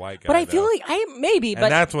Fly for a White Guy. But I feel like and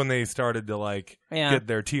that's when they started to like get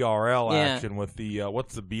their TRL action with the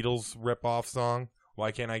what's the Beatles rip-off song?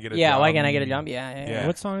 Why Can't I Get a Jump? Yeah, Why Can't I Get a Jump? Yeah.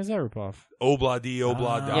 What song is that ripoff? Obla Di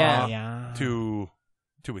Obla Da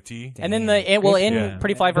to a T. And then in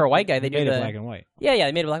Pretty Fly for a White Guy, they do the black and white. Yeah,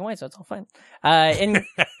 they made it black and white, so it's all fine.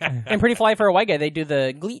 In Pretty Fly for a White Guy, they do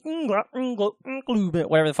the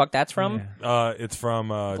whatever the fuck that's from. Yeah. It's from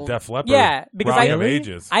Def Leppard. Yeah, because Rock of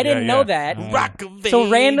Ages. I didn't know that. Rock of Ages. So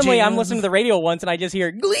randomly, I'm listening to the radio once, and I just hear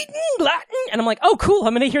and I'm like, oh, cool,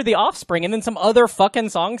 I'm gonna hear The Offspring, and then some other fucking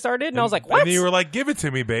song started, and I was like, what? And you were like, give it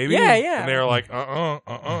to me, baby. Yeah. And they were like,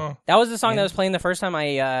 That was the song that was playing the first time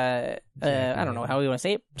I don't know how we want to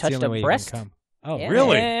say it, touched a breast. Oh,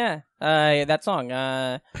 really? Yeah. That song,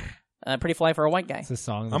 Pretty Fly for a White Guy. It's a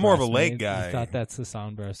song. I'm more of a leg guy. I thought that's the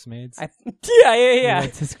song Breastmaids. Yeah.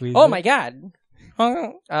 Oh my god.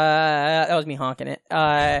 That was me honking it.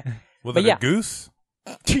 Was it a goose?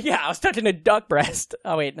 Yeah, I was touching a duck breast.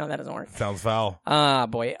 Oh wait, no, that doesn't work. Sounds foul.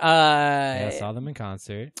 Boy. I saw them in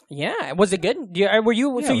concert. Yeah, was it good? Were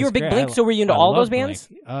you? Yeah, so you were a big Blink. So were you into all those bands?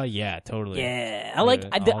 Yeah, totally. Yeah,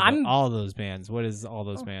 I'm all those bands. What is all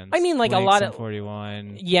those bands? I mean, like Blink, a lot of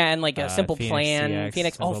 41. Yeah, and like a Simple Phoenix Plan, DX,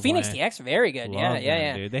 Phoenix. Simple Phoenix Plan. DX, very good. Love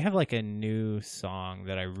Yeah. them, dude. They have like a new song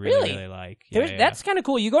that I really like. That's kind of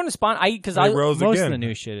cool. You go into Spawn. Most of the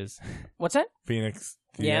new shit is. What's that? Phoenix.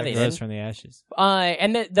 Yeah, they Rose did. from the Ashes.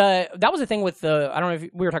 And that was the thing with I don't know if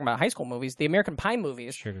we were talking about high school movies, the American Pie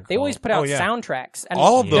movies. They always put out soundtracks, and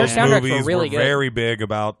all of those their soundtracks movies were really good. Very big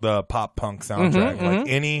about the pop punk soundtrack. Like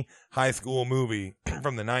any high school movie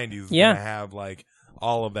from the 90s is gonna have like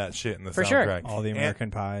all of that shit in the soundtrack. Sure. All the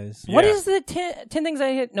American Pies. What is the 10 Things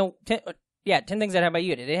I Hate? No, 10 Things That Have By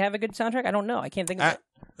You. Did they have a good soundtrack? I don't know. I can't think of it.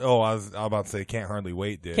 Oh, I was about to say Can't Hardly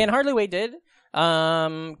Wait did. Can't Hardly Wait did.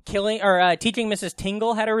 Teaching Mrs.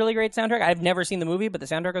 Tingle had a really great soundtrack. I've never seen the movie, but the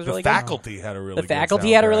soundtrack was really good. The Faculty had a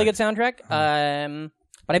really good soundtrack.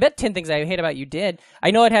 But I bet 10 Things I Hate About You did.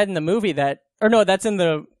 I know it had in the movie that's in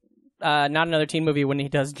the Not Another Teen movie when he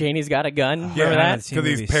does Janie's Got a Gun. Remember that? Because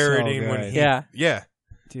he's parodying when he... Yeah.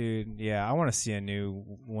 Dude, yeah, I want to see a new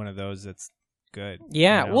one of those that's good.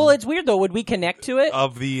 Yeah, well, it's weird though. Would we connect to it?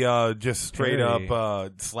 Of the just straight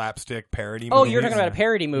up slapstick parody movie. Oh, you're talking about a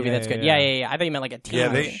parody movie that's good. Yeah. I thought you meant like a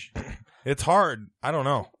teen movie. It's hard. I don't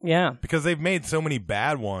know. Yeah. Because they've made so many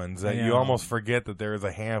bad ones that you almost forget that there's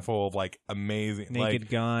a handful of like amazing Naked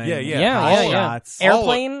Gun. Yeah.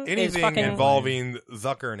 Airplane anything is fucking involving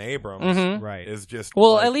Zucker and Abrams right. is just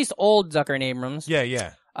at least old Zucker and Abrams.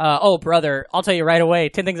 Yeah. Oh, brother, I'll tell you right away.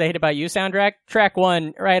 10 Things I Hate About You soundtrack, track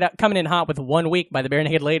 1, right up, coming in hot with 1 Week by the Bare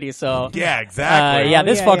Naked Ladies. So yeah, exactly.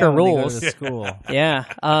 This fucker rules. School. Yeah.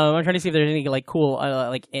 I'm trying to see if there's any like cool,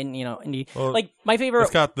 like indie. Well, like my favorite.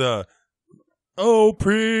 It's got the "Oh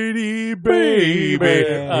pretty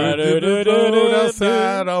baby,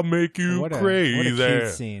 outside I'll make you crazy." What a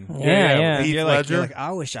cute scene. Yeah. Heath Ledger. Like,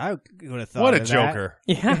 I wish I would have thought. What of a joker.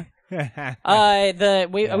 Yeah. We've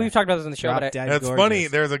talked about this on the show, but that's funny.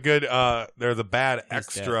 There's a bad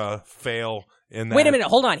extra fail in that. Wait a minute,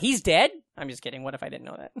 hold on. He's dead? I'm just kidding. What if I didn't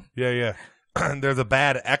know that? Yeah. There's a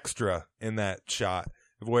bad extra in that shot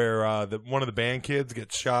where one of the band kids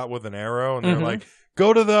gets shot with an arrow, and they're like,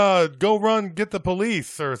 go run, get the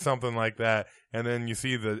police or something like that. And then you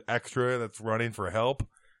see the extra that's running for help,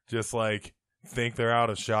 just like think they're out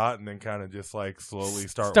of shot and then kind of just like slowly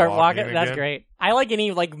start walking again. That's great. I like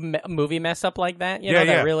any like movie mess up like that. You know,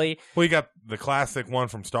 that really. Well, you got the classic one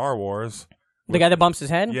from Star Wars. The guy that bumps his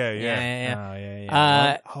head? Yeah. Oh,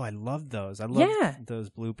 yeah. I love those. I love those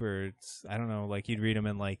bloopers. I don't know, like you'd read them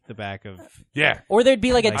in like the back of... Yeah. Or there'd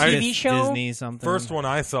be like a TV show. Disney something. First one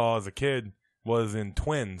I saw as a kid was in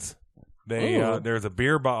Twins. There's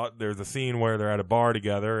a there's a scene where they're at a bar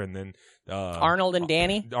together and then... Arnold and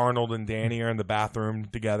Danny? Arnold and Danny are in the bathroom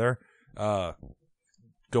together. Go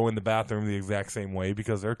in the bathroom the exact same way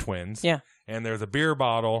because they're twins. Yeah. And there's a beer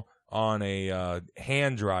bottle on a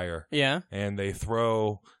hand dryer. Yeah. And they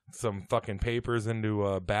throw some fucking papers into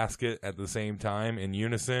a basket at the same time in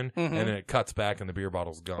unison, and then it cuts back and the beer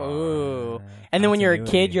bottle's gone. Ooh. And then when you're a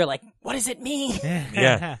kid, you're like, what does it mean?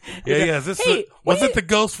 Yeah. Is this was it the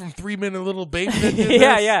ghost from 3 Minute Little Baby that did this?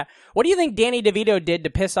 Yeah. What do you think Danny DeVito did to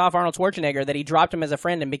piss off Arnold Schwarzenegger that he dropped him as a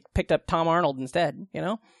friend and picked up Tom Arnold instead, you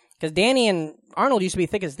know? Because Danny and Arnold used to be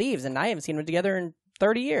thick as thieves, and I haven't seen them together in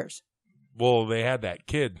 30 years. Well, they had that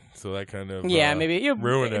kid, so that kind of maybe you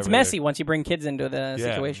ruined it's everything. messy once you bring kids into the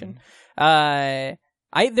situation. Remember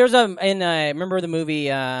the movie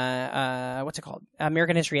what's it called?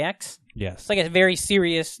 American History X? Yes. It's like a very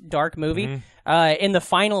serious, dark movie. In the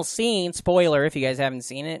final scene, spoiler if you guys haven't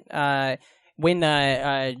seen it, when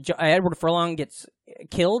Edward Furlong gets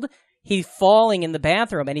killed, he's falling in the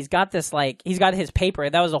bathroom and he's got his paper.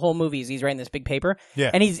 That was the whole movie. He's writing this big paper. Yeah.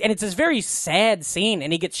 And it's this very sad scene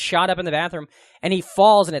and he gets shot up in the bathroom and he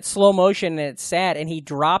falls and it's slow motion and it's sad and he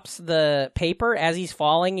drops the paper as he's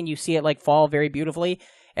falling and you see it like fall very beautifully.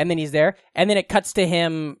 And then he's there, and then it cuts to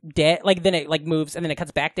him dead. Like then it like moves, and then it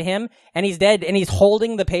cuts back to him, and he's dead, and he's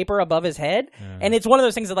holding the paper above his head. And it's one of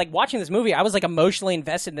those things that, like, watching this movie, I was like emotionally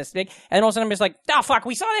invested in this thing, and all of a sudden I'm just like, oh fuck,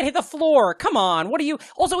 we saw that hit the floor. Come on, what are you?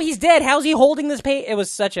 Also, he's dead. How's he holding this paper? It was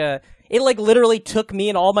such a. It like literally took me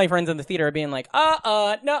and all my friends in the theater being like,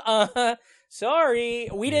 sorry,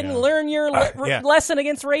 we didn't learn your lesson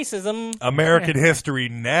against racism. American history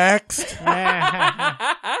next.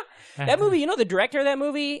 That movie, you know the director of that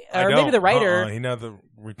movie? Or maybe the writer. He never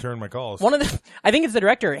returned my calls. I think it's the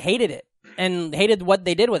director, hated it and hated what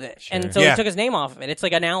they did with it. Sure. And so he took his name off of it. It's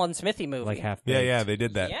like an Alan Smithy movie. Like half. Yeah, they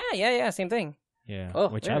did that. Yeah, same thing. Yeah,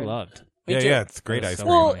 which I loved. Yeah, it's great ice cream.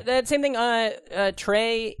 Well, that same thing,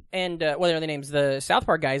 Trey and, what are their names? The South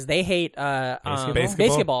Park guys, they hate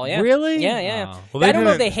basketball. Yeah. Really? Yeah. Well, they I don't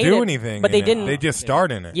know if they didn't hate do it, anything. but they didn't. They just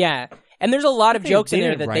starred in it. Yeah. And there's a lot of jokes in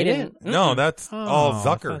there that they didn't. No, that's all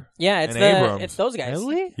Zucker. Yeah, it's those guys.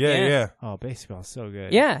 Really? Yeah. Oh, baseball's so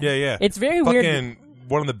good. Yeah. It's very weird.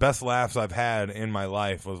 One of the best laughs I've had in my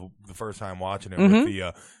life was the first time watching it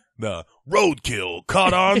with the roadkill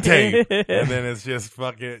caught on tape. And then it's just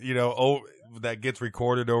fucking, that gets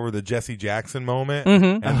recorded over the Jesse Jackson moment.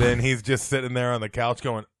 And then he's just sitting there on the couch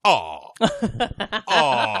going, "Aw."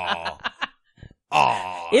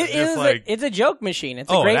 It's a joke machine.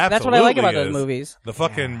 It's a great. That's what I like about those movies. The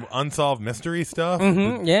fucking unsolved mystery stuff.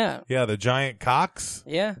 The giant cocks.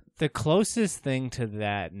 Yeah. The closest thing to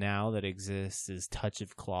that now that exists is Touch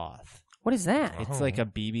of Cloth. What is that? It's like a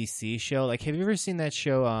BBC show. Like, have you ever seen that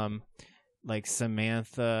show? Like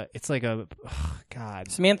Samantha. It's like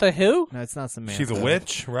God. Samantha who? No, it's not Samantha. She's a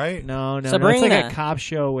witch, right? No. Sabrina. It's like a cop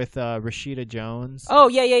show with Rashida Jones. Oh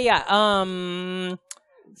yeah.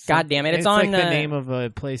 God damn it! It's on like the name of a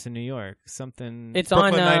place in New York. Something. It's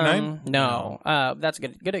Brooklyn on. Nine-Nine? No. That's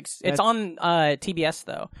good. It's on TBS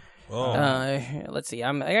though. Oh. Let's see.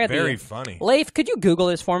 I got very funny. Leif, could you Google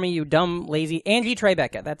this for me? You dumb lazy Angie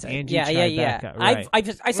Tribeca. That's it. Angie Tribeca, right.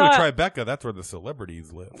 I saw Tribeca. That's where the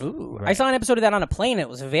celebrities live. Ooh, right. I saw an episode of that on a plane. It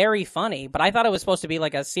was very funny, but I thought it was supposed to be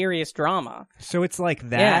like a serious drama. So it's like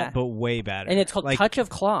that, but way better. And it's called Touch of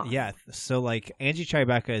Cloth. Yeah. So like Angie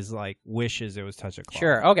Tribeca is like wishes it was Touch of Cloth.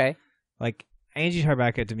 Sure. Okay. Like Angie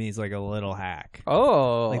Tribeca to me is like a little hack.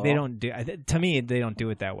 Oh. Like they don't do, to me, they don't do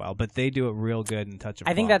it that well, but they do it real good in Touch of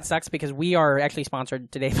Cloth. I think that sucks because we are actually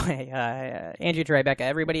sponsored today by Angie Tribeca.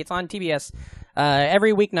 Everybody, it's on TBS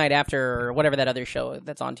every weeknight after whatever that other show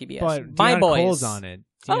that's on TBS. But My Deon Boys. Cole's on it.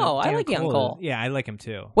 I like Deon Cole. Yeah, I like him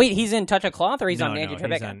too. Wait, he's in Touch of Cloth or he's on Angie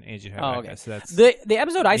Tribeca? He's on Angie Tribeca. Oh, okay. So that's the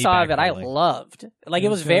episode I saw of it, I loved. Like, it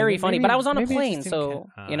was very funny, but I was on a plane, so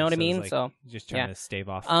you know what I mean? Like, so just trying to stave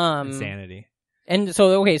off insanity. And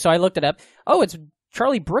so, so I looked it up. Oh, it's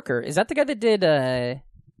Charlie Brooker. Is that the guy that did,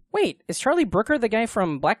 wait, is Charlie Brooker the guy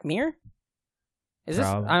from Black Mirror? Is this,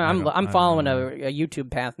 I'm following a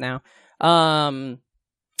YouTube path now.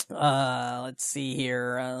 Let's see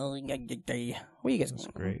here. What are you guys? That's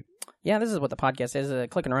great. Yeah, this is what the podcast is.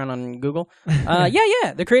 Clicking around on Google.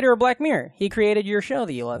 Yeah. The creator of Black Mirror. He created your show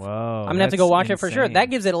that you love. Whoa, I'm gonna have to go watch it for sure. insane. That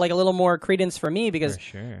gives it like a little more credence for me because For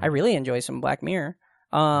sure. I really enjoy some Black Mirror.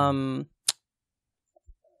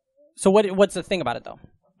 So what's the thing about it though?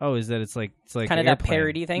 Oh, is that it's like kind of that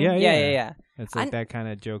parody thing? Yeah. It's like that kind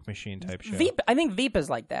of joke machine type show. Veep, I think Veep is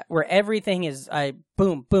like that, where everything is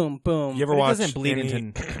boom, boom, boom. You ever But it watch doesn't bleed any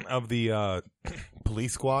into- of the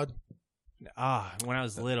Police Squad? When I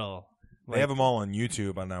was little. They have them all on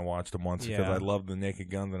YouTube, and I watched them once because Yeah. I loved the Naked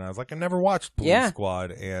Guns, and I was like, I never watched Police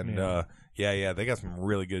Squad, and they got some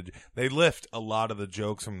really good. They lift a lot of the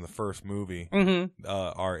jokes from the first movie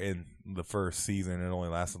are in the first season. It only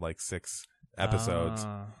lasted like 6 episodes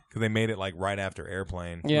because they made it like right after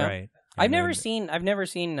Airplane. Yeah, right. I've never seen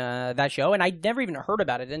that show, and I never even heard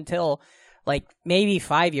about it until like maybe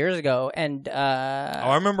 5 years ago. And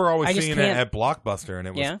I remember always seeing it at Blockbuster, and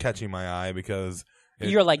it was Yeah? catching my eye because.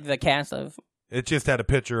 You're like the cast of. It just had a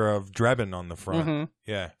picture of Drebin on the front.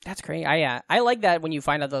 Yeah, That's great. I like that when you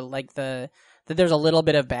find out that there's a little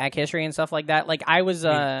bit of back history and stuff like that. Like I was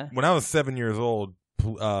when I was 7 years old,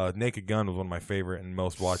 Naked Gun was one of my favorite and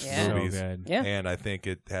most watched movies. So good. Yeah. And I think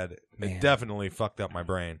it definitely fucked up my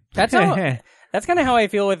brain. that's kind of how I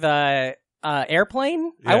feel with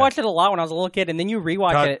Airplane. Yeah. I watched it a lot when I was a little kid, and then you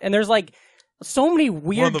rewatch it, and there's like so many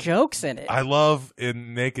weird jokes in it. I love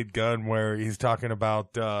in Naked Gun where he's talking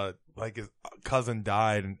about like his cousin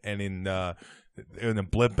died and in a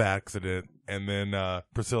blimp accident, and then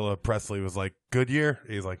Priscilla Presley was like, "Good year."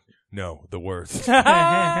 He's like, "No, the worst."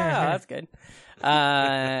 That's good.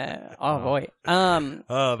 Oh boy.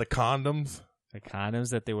 The condoms. The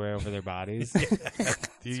condoms that they wear over their bodies.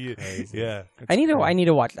 Yeah. I need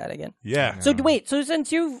to watch that again. Yeah. So wait, so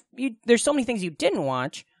since there's so many things you didn't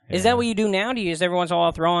watch, is that what you do now? Do you just every once in a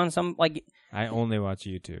while throw on some like? I only watch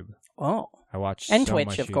YouTube. Oh, I watch And so Twitch,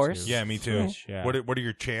 much of course. YouTube. Yeah, me too. Twitch, yeah. What are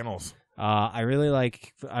your channels? I really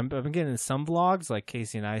like. I've been getting some vlogs like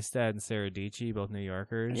Casey Neistat and Sarah Dietschy, both New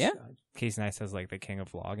Yorkers. Yeah. Casey Neistat's like the king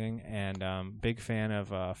of vlogging, and big fan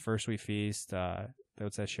of First We Feast.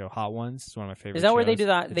 What's that show? Hot Ones. It's one of my favorite. is that where they shows. do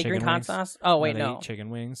that? The They drink chicken hot wings. sauce? Oh wait, They no. eat chicken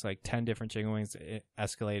wings, like 10 different chicken wings,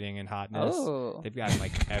 escalating in hotness. Oh. They've got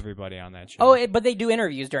like everybody on that show. Oh, but they do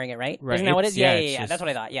interviews during it, right? Right. Isn't that what it is? Yeah, It's just- That's what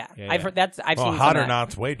I thought. Yeah, Yeah, I've yeah. heard that's. I've seen Hot some or of that.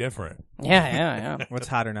 Not's way different. Yeah. What's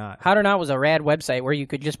Hot or Not? Hot or Not was a rad website where you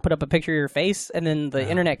could just put up a picture of your face, and then the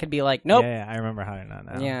internet could be like, "Nope." Yeah, I remember Hot or Not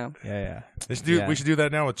now. Yeah. Yeah. We should do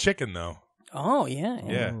that now with chicken though. Oh yeah.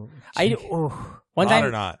 Yeah. One Hot time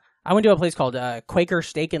or Not. I went to a place called Quaker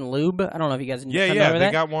Steak and Lube. I don't know if you guys Yeah. remember They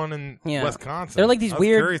that. got one in Yeah. Wisconsin. They're like these I was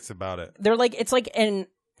weird- curious about it. They're like it's like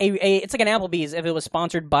it's like an Applebee's if it was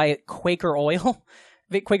sponsored by Quaker Oil,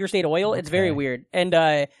 Quaker State Oil. It's very weird. And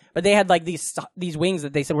but they had like these wings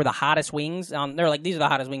that they said were the hottest wings. They're like these are the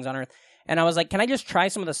hottest wings on earth. And I was like, can I just try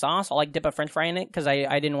some of the sauce? I'll like dip a French fry in it because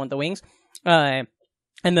I didn't want the wings.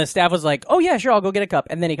 And the staff was like, oh, yeah, sure, I'll go get a cup.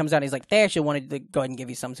 And then he comes out and he's like, they actually wanted to go ahead and give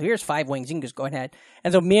you some. So here's 5 wings. You can just go ahead.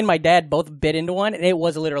 And so me and my dad both bit into one, and it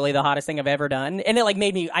was literally the hottest thing I've ever done. And it like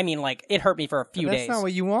made me, it hurt me for a few days. That's not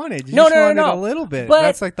what you wanted. You No, just no, no, wanted no. a little bit. But-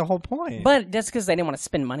 That's like the whole point. But that's because I didn't want to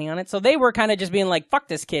spend money on it. So they were kind of just being like, fuck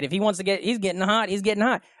this kid. If he wants to he's getting hot, he's getting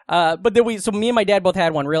hot. But then so me and my dad both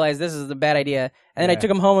had one, realized this is a bad idea. And then I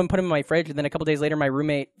took him home and put him in my fridge. And then a couple days later, my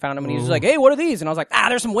roommate found him and he was like, hey, what are these? And I was like,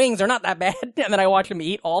 there's some wings. They're not that bad. And then I watched him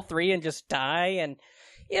eat all 3 and just die. And,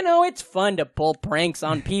 it's fun to pull pranks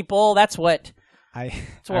on people. That's what I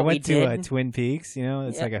what we went to did. Twin Peaks.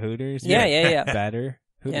 It's like a Hooters. Yeah. Better.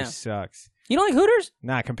 Hooters Yeah. sucks. You don't like Hooters?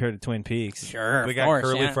 Not compared to Twin Peaks. Sure. They of got course,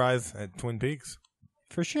 curly yeah. fries at Twin Peaks.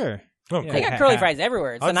 For sure. Oh, Yeah. They cool. got curly fries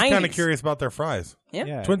everywhere. It's I was the just 90s. kind of curious about their fries.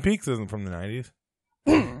 Yeah. Twin Peaks isn't from the 90s.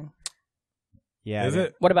 Yeah. Is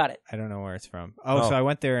it? What about it? I don't know where it's from. So I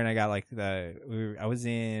went there and I got like I was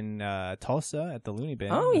in Tulsa at the Looney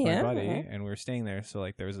Bin Oh, with yeah. my buddy, and we were staying there. So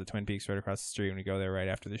like there was the Twin Peaks right across the street, and we go there right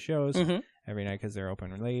after the shows every night because they're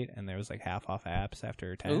open late, and there was like half off apps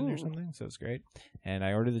after 10 or something, so it was great. And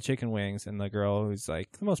I ordered the chicken wings, and the girl who's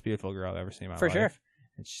like the most beautiful girl I've ever seen in my For life. sure.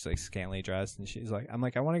 And she's like scantily dressed, and she's like, I'm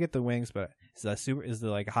like, I want to get the wings, but is the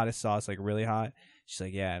like hottest sauce like really hot? She's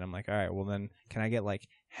like, yeah, and I'm like, all right, well then can I get like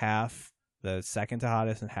half the second to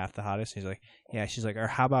hottest and half the hottest? And she's like, yeah. She's like, or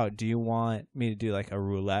how about, do you want me to do like a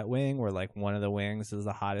roulette wing where like one of the wings is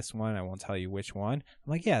the hottest one? I won't tell you which one.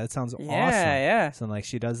 I'm like, yeah, that sounds awesome. Yeah. So like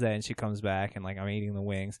she does that, and she comes back, and like I'm eating the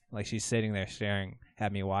wings, like she's sitting there staring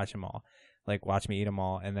at me, watch me eat them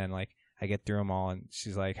all, and then like I get through them all, and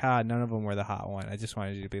she's like, none of them were the hot one. I just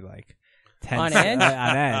wanted you to be like, tense, On edge?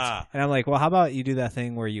 on edge. And I'm like, well, how about you do that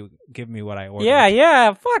thing where you give me what I ordered?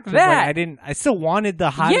 Yeah, fuck that. Like, I still wanted the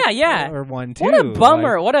hot one too. What a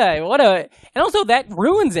bummer. Like, and also that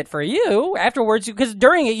ruins it for you afterwards, because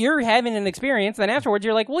during it you're having an experience, then afterwards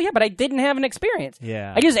you're like, well, yeah, but I didn't have an experience.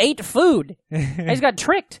 Yeah. I just ate food. I just got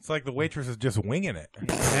tricked. It's like the waitress is just winging it.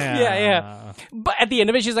 Yeah. But at the end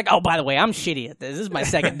of it, she's like, oh, by the way, I'm shitty at this. This is my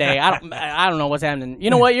second day. I don't know what's happening. You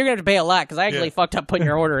know what? You're going to have to pay a lot, because I actually fucked up putting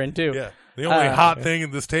your order in too. Yeah. The only hot thing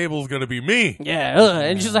in this table is going to be me. Yeah.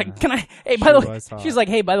 And she's like, can I, hey, by the way, she's like,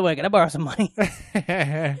 hey, by the way, can I borrow some money?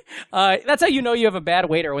 That's how you know you have a bad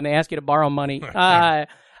waiter, when they ask you to borrow money. I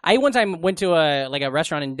one time went to a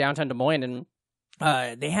restaurant in downtown Des Moines, and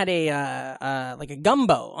they had a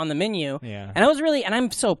gumbo on the menu. Yeah. And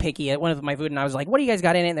I'm so picky at one of my food, and I was like, what do you guys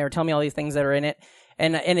got in it? And they were telling me all these things that are in it.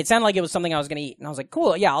 And it sounded like it was something I was going to eat. And I was like,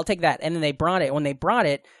 cool, yeah, I'll take that. And then they brought it. When they brought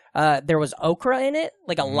it, there was okra in it,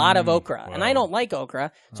 like a lot of okra. Wow. And I don't like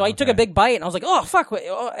okra. So I took a big bite, and I was like, oh, fuck.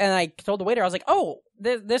 And I told the waiter, I was like, oh,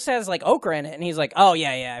 this has like okra in it. And he's like, oh,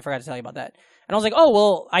 yeah, I forgot to tell you about that. And I was like, oh,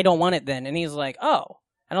 well, I don't want it then. And he's like, oh.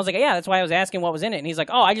 And I was like, yeah, that's why I was asking what was in it. And he's like,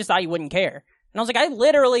 oh, I just thought you wouldn't care. And I was like, I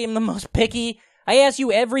literally am the most picky. I asked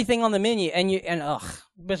you everything on the menu, and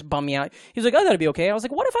just bum me out. He's like, I thought it'd be okay. I was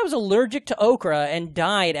like, what if I was allergic to okra and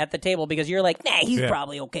died at the table because you're like, nah, he's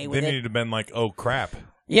probably okay with it. They needed to have been like, oh, crap.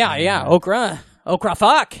 Yeah, okra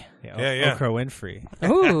fuck. Yeah. Okra Winfrey.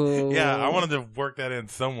 Ooh. Yeah, I wanted to work that in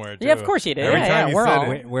somewhere, too. Yeah, of course you did. Every time you said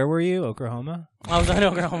it. Where were you? Oklahoma? I was in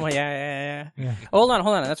Oklahoma, yeah. Hold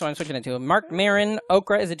on. That's what I'm switching it to. Mark Maron,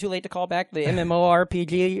 Okra. Is it too late to call back the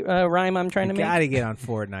MMORPG rhyme I'm trying to make? You gotta get on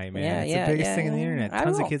Fortnite, man. It's the biggest thing on the internet.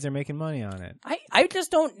 Tons of kids are making money on it. I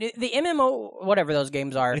just don't... The MMO, whatever those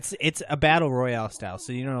games are... It's a battle royale style,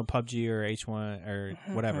 so you don't know PUBG or H1 or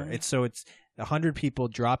whatever. It's 100 people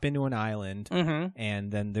drop into an island,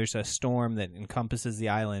 and then there's a storm that encompasses the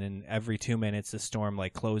island, and every 2 minutes the storm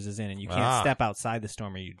like closes in, and you can't step outside the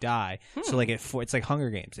storm or you die. So like it's like Hunger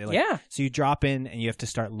Games. So you drop in and you have to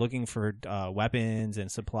start looking for weapons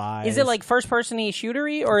and supplies. Is it like first person-y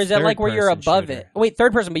shootery, or is it like where you're above it? Wait,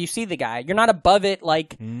 third person, but you see the guy. You're not above it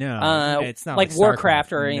like it's not like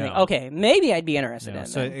Warcraft or anything. No. Okay, maybe I'd be interested in it.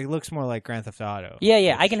 So it looks more like Grand Theft Auto.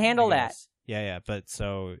 Yeah, I can handle that. Yeah, but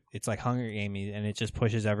so it's like Hunger Games, and it just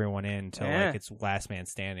pushes everyone into like it's last man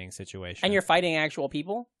standing situation. And you're fighting actual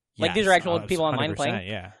people? Like these are actual people online playing?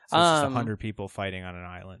 Yeah. So it's just 100 people fighting on an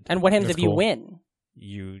island. And what happens if you win?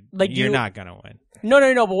 You're not gonna win.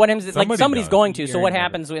 No, but what happens? Like somebody's going to. So what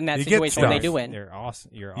happens in that situation when they do win? They're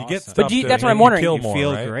awesome. You're awesome. Get but that's what I'm wondering. You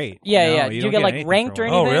feel great. Yeah. Do you get like ranked or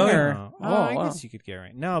anything? Oh, really? I guess you could get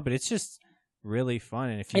ranked. No, but it's just really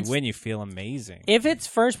fun, and if you win, you feel amazing. If it's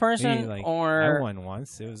first person or I won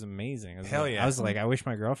once, it was amazing. Hell yeah! I was like, I wish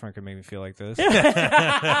my girlfriend could make me feel like this.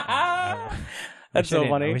 That's so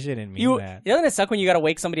funny. I wish I didn't mean that. Doesn't it suck when you got to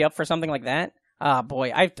wake somebody up for something like that?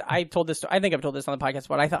 Boy, I told this. I think I've told this on the podcast,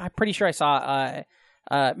 but I'm pretty sure I saw.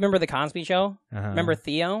 Remember the Cosby Show? Remember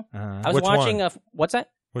Theo? I was watching what's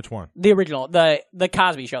that? Which one? The original, the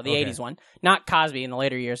Cosby Show, the 80s one. Not Cosby in the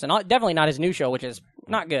later years, and definitely not his new show, which is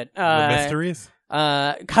not good. The Mysteries?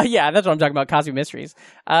 Yeah, that's what I'm talking about, Cosby Mysteries.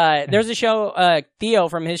 There's a show, Theo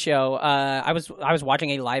from his show, I was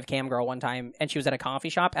watching a live cam girl one time, and she was at a coffee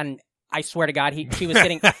shop, and I swear to God, he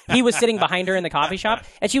was sitting behind her in the coffee shop,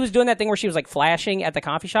 and she was doing that thing where she was like flashing at the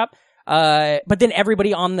coffee shop. But then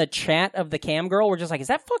everybody on the chat of the cam girl were just like, is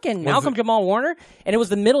that fucking Malcolm Jamal Warner? And it was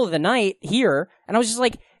the middle of the night here, and I was just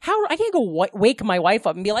like, I can't go wake my wife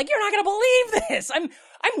up and be like, you're not gonna believe this.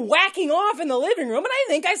 I'm whacking off in the living room, and I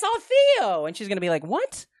think I saw Theo. And she's gonna be like,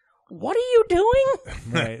 what are you doing?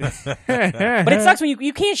 Right. But it sucks when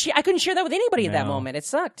you can't I couldn't share that with anybody at that moment. It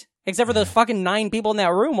sucked. Except for those fucking 9 people in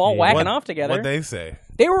that room all whacking off together. What'd they say?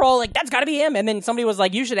 They were all like, that's gotta be him. And then somebody was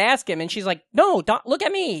like, you should ask him. And she's like, no, don't look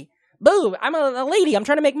at me. Boo, I'm a lady. I'm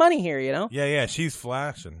trying to make money here, you know? Yeah, she's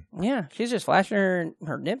flashing. Yeah, she's just flashing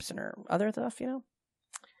her nips and her other stuff, you know?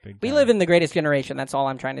 We live in the greatest generation. That's all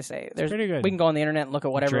I'm trying to say. It's pretty good. We can go on the internet and look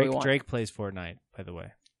at whatever we want. Drake plays Fortnite, by the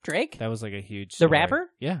way. Drake? That was like a huge story. The rapper?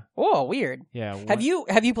 Yeah. Oh, weird. Yeah. Have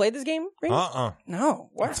you played this game, Ring? No.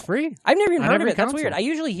 What? It's free. I've never even heard of it. That's weird. I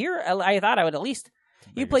usually hear, I thought I would at least...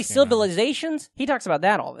 You play Civilizations? He talks about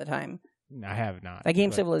that all the time. I have not. That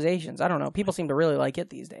game Civilizations. I don't know. People seem to really like it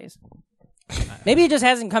these days. Maybe it just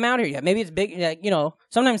hasn't come out here yet. Maybe it's big. You know,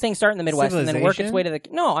 sometimes things start in the Midwest and then work its way to the.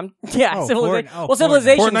 No,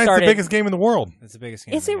 Civilization Fortnite's started. the biggest game in the world. It's the biggest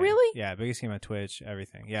game. Is it really? Yeah, biggest game on Twitch.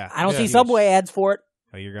 Everything. Yeah. I don't see Subway ads for it.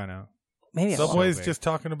 Oh, you're gonna. Maybe Subway's just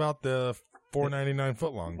talking about the $4.99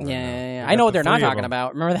 footlong. Yeah. I know what they're not talking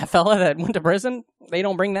about. Remember that fella that went to prison? They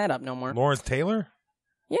don't bring that up no more. Lawrence Taylor.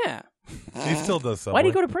 Yeah. He still does Subway. Why did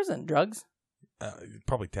he go to prison? Drugs?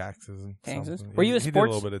 Probably taxes. And taxes. Something. Were you a He did sports?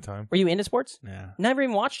 a little bit of time. Were you into sports? Yeah. Never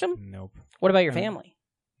even watched them? Nope. What about your family?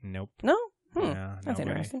 Nope. No? Yeah, That's no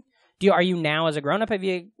way. interesting. Are you now as a grown up?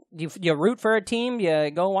 Do you root for a team? You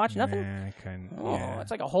go watch nothing? Nah, I couldn't. Oh, yeah. it's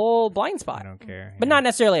like a whole blind spot. I don't care. But not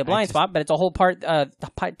necessarily a blind spot, but it's a whole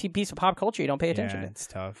piece of pop culture you don't pay attention Yeah, to. it's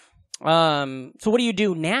tough. So what do you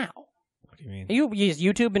do now? What do you mean? You use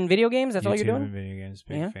YouTube and video games? That's all you're doing? YouTube and video games,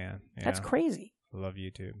 big fan. Yeah. That's crazy. Love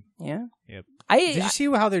YouTube. Yeah. Yep. Did you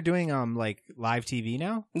see how they're doing like live TV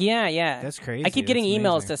now? Yeah. That's crazy. I keep getting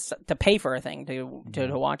emails to pay for a thing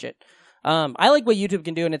to watch it. I like what YouTube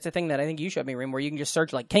can do, and it's a thing that I think you showed me, Reem, where you can just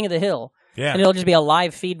search like King of the Hill, and it'll just be a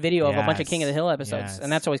live feed video of a bunch of King of the Hill episodes,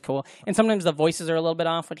 and that's always cool. And sometimes the voices are a little bit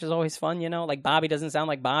off, which is always fun, Like Bobby doesn't sound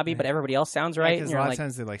like Bobby, but everybody else sounds right. Because and a lot like, of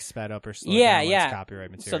times they like sped up or slowed down like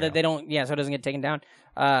copyright material, so that they don't, so it doesn't get taken down.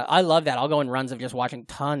 I love that. I'll go in runs of just watching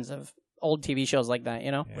tons of old TV shows like that,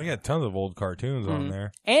 We got tons of old cartoons on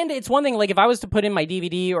there. And it's one thing, like if I was to put in my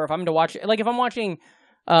DVD, or if I'm to watch, like if I'm watching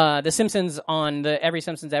The Simpsons on the Every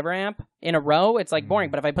Simpsons Ever app in a row, it's like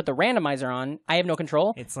boring. But if I put the randomizer on, I have no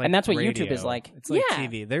control. It's like and that's what radio. YouTube is like. It's like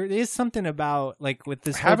TV. There is something about like with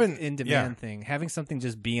this in-demand thing, having something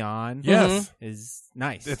just be on. Yes, is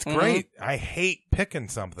nice. It's great. I hate picking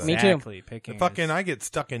something. Me too. Picking. I get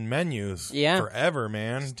stuck in menus. Forever,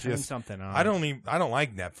 man. Just turn something on. I don't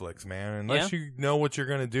like Netflix, man. Unless you know what you're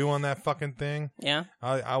gonna do on that fucking thing. Yeah.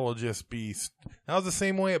 I will just be. That was the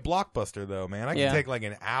same way at Blockbuster, though, man. I could take like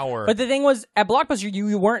an hour. But the thing was, at Blockbuster,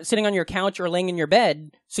 you weren't sitting on your couch or laying in your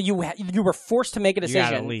bed, so you were forced to make a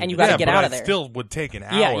decision, and you got to get out of there. Still would take an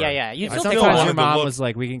hour. Yeah. You still sometimes your mom was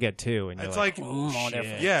like, "We can get 2," and you're it's like,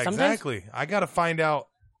 yeah, exactly. I got to find out,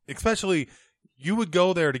 especially. You would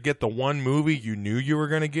go there to get the one movie you knew you were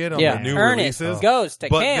going to get on the new releases. Goes to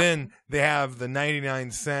but camp. Then they have the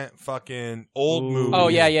 99-cent fucking old movie. Oh,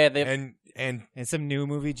 yeah. And some new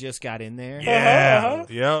movie just got in there. Yeah.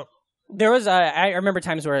 Yep. There was I remember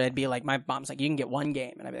times where it'd be like, my mom's like, you can get one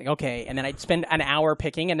game. And I'd be like, okay. And then I'd spend an hour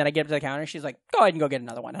picking, and then I'd get up to the counter. She's like, go ahead and go get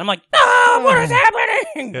another one. And I'm like, what is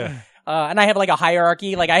happening? Yeah. And I have like a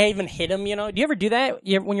hierarchy. Like I even hid them, Do you ever do that?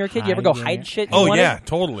 When you're a kid, you ever go hide shit? Yeah,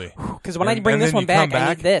 totally. Because when I bring this one back, I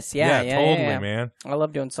need this. Yeah, totally, man. I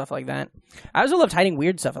love doing stuff like that. I also loved hiding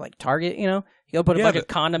weird stuff at like Target, You'll put a bunch of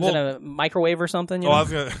condoms in a microwave or something, I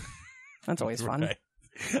was gonna... That's always fun. Right.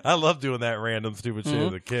 I love doing that random stupid shit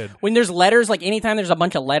as a kid. When there's letters, like anytime there's a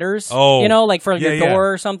bunch of letters, like for your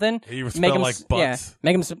door or something, you smell like butts.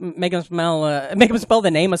 Make them spell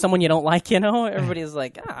the name of someone you don't like. Everybody's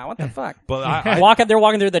like, what the fuck? But they're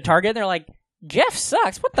walking through the Target, and they're like, Jeff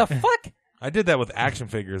sucks. What the fuck? I did that with action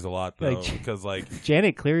figures a lot though, because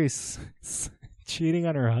Janet Cleary's cheating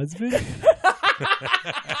on her husband.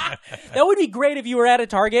 That would be great if you were at a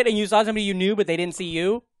Target and you saw somebody you knew, but they didn't see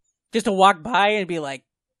you. Just to walk by and be like,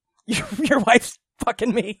 your wife's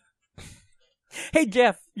fucking me. Hey,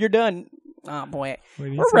 Jeff, you're done. Oh, boy.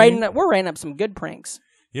 We're writing up some good pranks.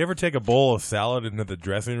 You ever take a bowl of salad into the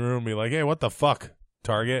dressing room and be like, hey, what the fuck,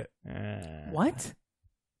 Target? What?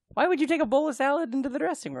 Why would you take a bowl of salad into the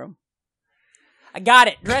dressing room? I got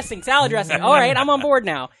it. Salad dressing. All right, I'm on board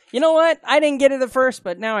now. You know what? I didn't get it at first,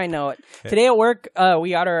 but now I know it. Today at work, we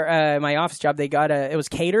got my office job. They got it was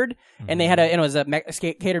catered, and they had it was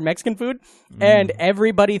catered Mexican food, and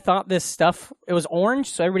everybody thought this stuff, it was orange,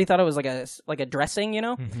 so everybody thought it was like a dressing,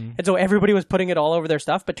 and so everybody was putting it all over their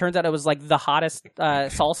stuff, but turns out it was like the hottest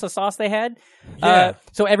salsa sauce they had.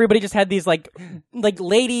 So everybody just had these like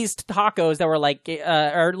ladies tacos that were like,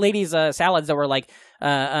 or ladies salads that were like,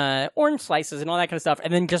 orange slices and all that kind of stuff,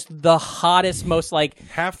 and then just the hottest, most like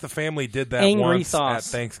half the family did that angry once sauce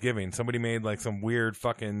at Thanksgiving. Somebody made like some weird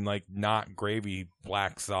fucking like not gravy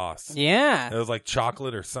black sauce. Yeah, it was like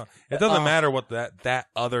chocolate or something. It doesn't matter what that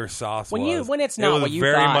other sauce was. When it's not it was what you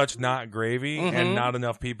very thought. much not gravy, and not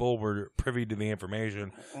enough people were privy to the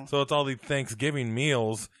information. So it's all these Thanksgiving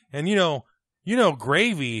meals, and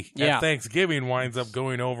gravy at Thanksgiving winds up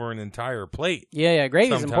going over an entire plate. Yeah,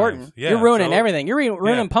 gravy's important. Yeah, you're ruining everything. You're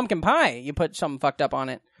ruining pumpkin pie. You put something fucked up on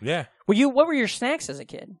it. Yeah. What were your snacks as a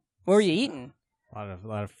kid? What were you eating? A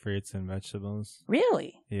lot of fruits and vegetables.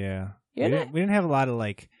 Really? Yeah. We didn't have a lot of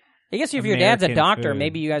like. I guess if your dad's a doctor,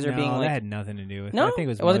 maybe you guys are being like. That had nothing to do with it. No, I think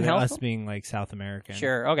it wasn't us being like South American.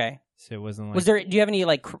 Sure. Okay. So it wasn't like. Was there? Do you have any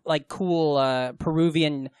like cool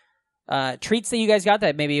Peruvian treats that you guys got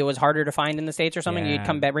that maybe it was harder to find in the States or something you'd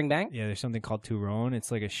come back, bring back? Yeah, there's something called Turon.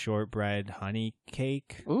 It's like a shortbread honey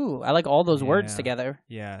cake. Ooh, I like all those words together.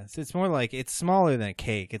 Yeah, so it's more like, it's smaller than a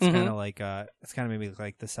cake. It's kind of like, it's kind of maybe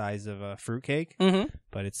like the size of a fruitcake,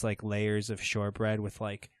 but it's like layers of shortbread with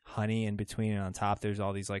like honey in between, and on top there's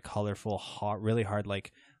all these like colorful, really hard,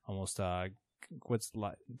 like almost, what's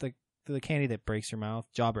the candy that breaks your mouth?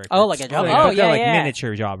 Jawbreakers. Oh, like a jawbreaker. Oh, yeah, like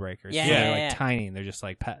miniature jawbreakers. Yeah, they're like tiny, and they're just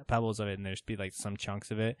like pebbles of it, and there's be like some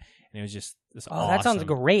chunks of it, and it was just this awesome that sounds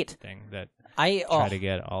great thing that I try to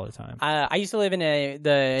get all the time. I used to live in the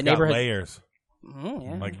It's neighborhood. got layers.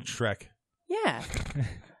 Yeah. Like Shrek. Yeah.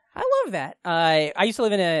 I love that. I used to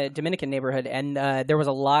live in a Dominican neighborhood, and there was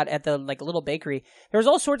a lot at the like little bakery. There was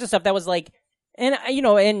all sorts of stuff that was like, and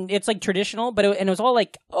and it's like traditional, but it was all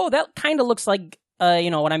like, oh, that kind of looks like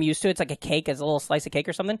what I'm used to. It's like a cake, as a little slice of cake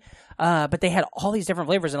or something. But they had all these different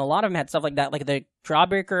flavors, and a lot of them had stuff like that, like the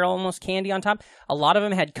Jawbreaker almost candy on top. A lot of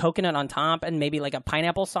them had coconut on top, and maybe like a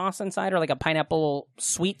pineapple sauce inside, or like a pineapple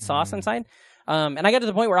sweet sauce inside. And I got to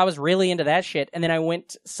the point where I was really into that shit, and then I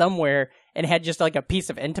went somewhere and had just like a piece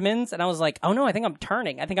of Entenmann's, and I was like, oh no, I think I'm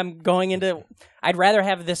turning. I think I'm going into. I'd rather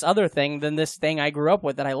have this other thing than this thing I grew up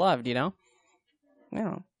with that I loved. You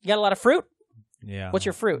got a lot of fruit. Yeah. What's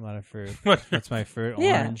your fruit? A lot of fruit. What's my fruit?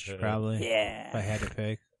 Orange, probably. Yeah. If I had to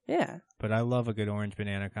pick. Yeah. But I love a good orange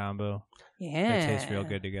banana combo. Yeah. They taste real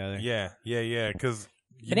good together. Yeah. Because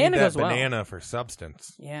you banana need that goes well. banana for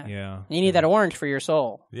substance. Yeah. Yeah. You need that orange for your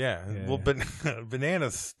soul. Yeah. Well,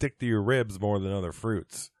 bananas stick to your ribs more than other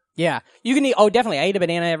fruits. Yeah. You can eat. Oh, definitely. I eat a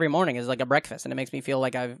banana every morning as like a breakfast, and it makes me feel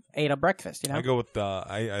like I've ate a breakfast. I go with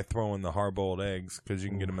I throw in the hard-boiled eggs because you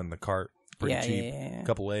can get them in the cart. Pretty cheap. Yeah. A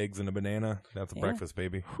couple eggs and a banana. That's a breakfast,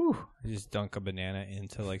 baby. Whew. I just dunk a banana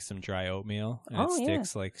into like some dry oatmeal, and it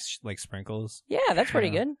sticks like sprinkles. Yeah, that's pretty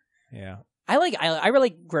good. Yeah. I really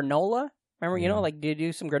like granola. Remember, do you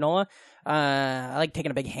do some granola? I like taking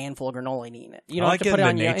a big handful of granola and eating it. You don't I like have to put it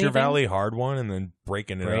on the Nature anything? Valley hard one and then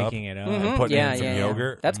breaking it up. And putting in some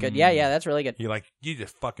yogurt. That's good. Yeah, that's really good. You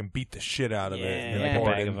just fucking beat the shit out of it. And like a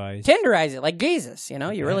bag of ice. Tenderize it like Jesus,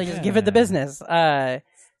 You really just give it the business.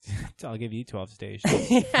 I'll give you 12 stations.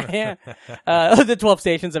 yeah. The 12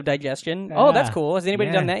 stations of digestion. Oh, that's cool. Has anybody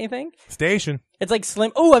done that, you think? Station. It's like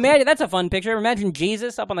Slim. Oh, imagine, that's a fun picture. Imagine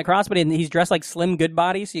Jesus up on the cross, but he's dressed like Slim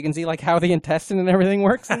Goodbody, so you can see like how the intestine and everything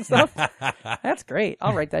works and stuff. That's great.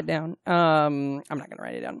 I'll write that down. I'm not going to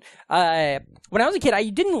write it down. When I was a kid, I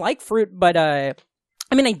didn't like fruit, but I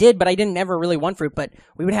did, but I didn't ever really want fruit. But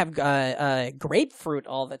we would have grapefruit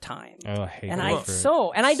all the time. Oh, I hate and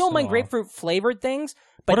grapefruit. I don't mind grapefruit flavored things,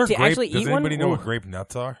 but to actually eat one. Does anybody know what grape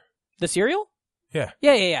nuts are? The cereal? Yeah.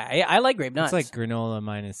 Yeah. I like grape nuts. It's like granola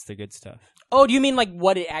minus the good stuff. Oh, do you mean like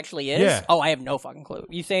what it actually is? Yeah. Oh, I have no fucking clue.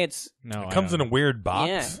 You say it's... No, it comes in a weird box.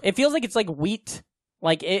 Yeah. It feels like it's like wheat.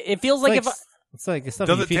 Like, it feels like if... It's like stuff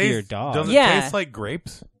you feed to your dog. Does it taste like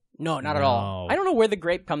grapes? No, not at all. I don't know where the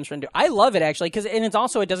grape comes from. I love it, actually, and it's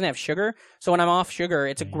also, it doesn't have sugar. So when I'm off sugar,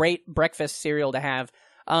 it's a great breakfast cereal to have.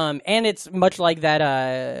 And it's much like that...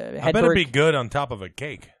 I bet it'd be good on top of a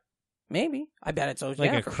cake. Maybe. I bet it's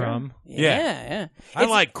like a crumb. Sure. Yeah. I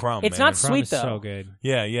like crumb. It's man. not sweet though. So good.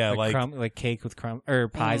 Yeah, like crumb, like cake with crumb or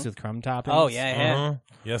pies with crumb toppings. Oh yeah.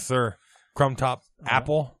 Yes, sir. Crumb top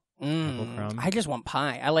apple. Apple crumb. I just want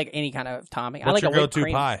pie. I like any kind of topping. What's I like your a whipped go-to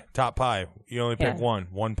cream. pie? Top pie. You only pick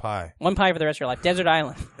one pie. One pie for the rest of your life. Desert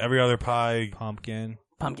Island. Every other pie. Pumpkin.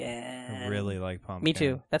 I really like pumpkin. Me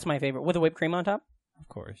too. That's my favorite. With a whipped cream on top? Of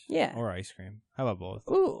course. Yeah. Or ice cream. How about both?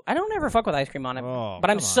 Ooh, I don't ever fuck with ice cream on it. Oh, but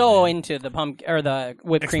I'm so into the pumpkin or the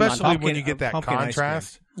whipped cream on top. Especially when you get that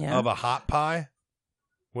contrast Yeah. of a hot pie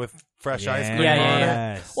with fresh ice cream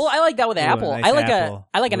Yeah. on it. Well, I like that with apple. nice I like apple.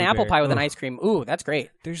 I like an apple Blueberry. pie with an ice cream. Ooh, that's great.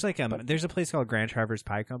 There's like there's a place called Grand Traverse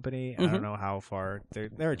Pie Company. I don't know how far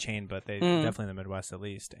they're a chain, but they're definitely in the Midwest at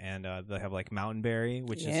least. And they have like mountain berry,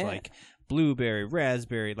 which is like blueberry,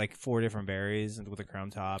 raspberry, like 4 different berries, and with a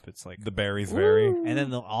crumb top. It's like the berries vary. And then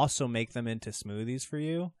they'll also make them into smoothies for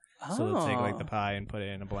you. So they'll take like the pie and put it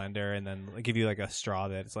in a blender, and then give you like a straw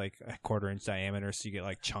that's like a 1/4-inch diameter, so you get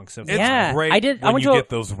like chunks of. It's Yeah, great I did- I when went you to get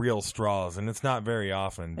those real straws, and it's not very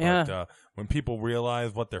often. Yeah. But when people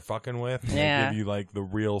realize what they're fucking with, Yeah. they give you like the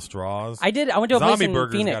real straws. I went to a place Zombie in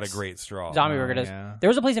Burger's Phoenix. got a great straw. Zombie Burger does. yeah. There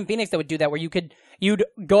was a place in Phoenix that would do that where you'd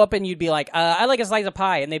go up and you'd be like, I like a slice of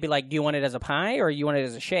pie, and they'd be like, do you want it as a pie or you want it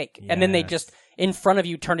as a shake? And then they just in front of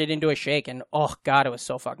you turn it into a shake, and oh god, it was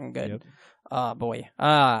so fucking good. Oh boy,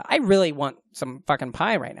 I really want some fucking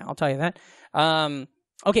pie right now. I'll tell you that.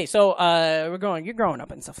 Okay, so you're growing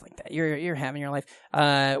up and stuff like that. You're having your life.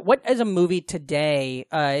 What is a movie today?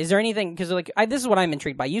 Is there anything? Because this is what I'm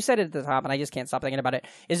intrigued by. You said it at the top, and I just can't stop thinking about it.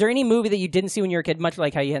 Is there any movie that you didn't see when you were a kid, much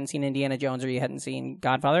like how you hadn't seen Indiana Jones or you hadn't seen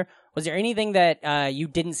Godfather? Was there anything that you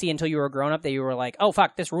didn't see until you were grown up that you were like, oh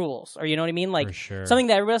fuck, this rules, or you know what I mean? Like, for sure. Something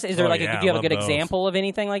that everybody else. Is there do you have a good those. example of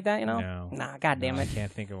anything like that? You know? No. Nah, god damn it. I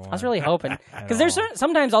can't think of one. I was really hoping because there's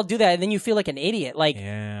sometimes I'll do that and then you feel like an idiot. Like,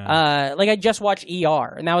 like I just watched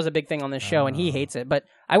ER and that was a big thing on this show and he hates it, but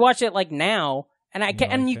I watch it like now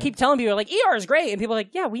and you keep telling people like ER is great and people are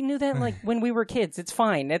like, yeah, we knew that like when we were kids. It's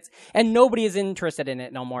fine. And nobody is interested in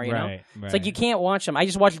it no more. You know, it's like you can't watch them. I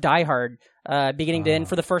just watched Die Hard beginning to end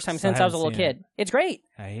for the first time since I was a little kid. It's great.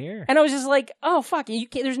 I hear. And I was just like, oh fuck,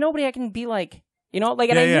 there's nobody I can be like. You know, like,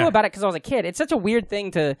 and I knew about it because I was a kid. It's such a weird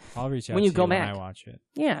thing to. I'll reach out when you to go you back. when I watch it.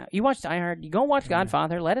 Yeah, you watch Die Hard. You go watch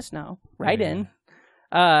Godfather. Let us know. Write in.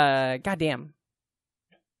 Goddamn.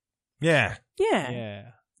 Yeah. Yeah.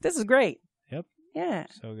 This is great. Yep. Yeah.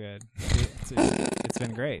 So good. It's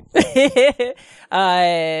been great.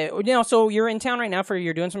 So you're in town right now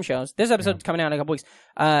you're doing some shows. This episode's coming out in a couple weeks.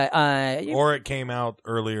 Or it came out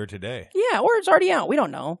earlier today. Yeah, or it's already out. We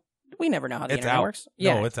don't know. We never know how the internet works.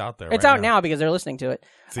 Yeah, no, it's out there. It's out now because they're listening to it.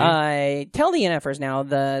 Tell the NFers now.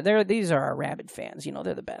 These are our rabid fans. You know,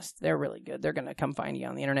 they're the best. They're really good. They're gonna come find you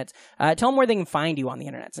on the internet. Tell them where they can find you on the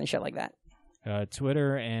internet and shit like that.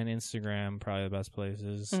 Twitter and Instagram, probably the best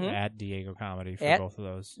places. At Diego Comedy for both of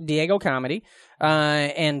those. Diego Comedy.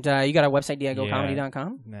 And you got a website,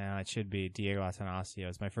 diegocomedy.com? No, it should be Diego Attanasio.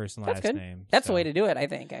 It's my first and last name. That's the way to do it, I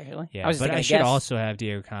think, actually. Yeah, I should also have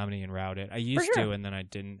Diego Comedy and route it. I used to, and then I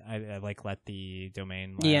didn't. I let the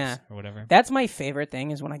domain lapse or whatever. That's my favorite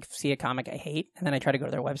thing is when I see a comic I hate, and then I try to go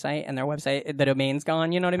to their website, and their website, the domain's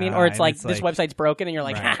gone, you know what I mean? Or it's like, this website's broken, and you're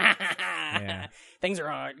like, yeah. Things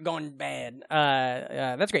are going bad.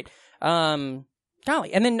 That's great.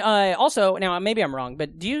 Golly. And then also, now maybe I'm wrong,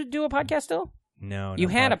 but do you do a podcast still? No, you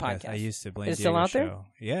had a podcast. I used to. Blaine Is it Diego still out show.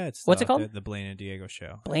 there? Yeah, it's what's it called? The Blaine and Diego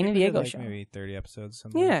Show. Blaine and Diego Show. Maybe 30 episodes.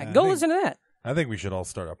 Something yeah, like that. Go listen to that. I think we should all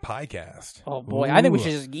start a podcast. Oh boy, I think we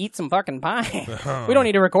should just eat some fucking pie. We don't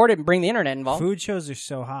need to record it and bring the internet involved. Food shows are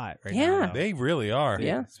so hot right now. Yeah, they really are.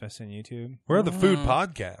 Yeah, especially on YouTube. Where are the food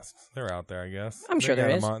podcasts? They're out there, I guess. I'm sure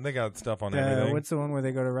there is. They got stuff on everything. What's the one where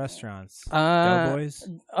they go to restaurants? Doughboys.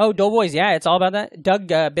 Oh, Doughboys. Yeah, it's all about that. Doug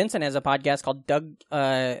Benson has a podcast called Doug.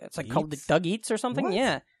 It's like called Doug Eats or something. What?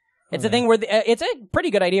 Yeah. It's a thing where it's a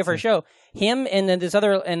pretty good idea for a show. Him and then this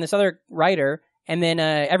other writer, and then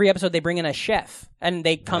every episode they bring in a chef and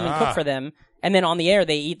they come and cook for them, and then on the air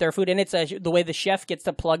they eat their food, and it's the way the chef gets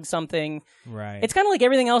to plug something. Right. It's kind of like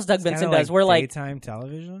everything else Doug Benson does. Where like daytime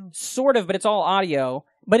television, sort of, but it's all audio.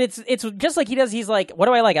 But it's just like he does. He's like, what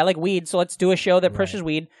do I like? I like weed, so let's do a show that pushes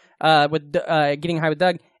weed with Getting High with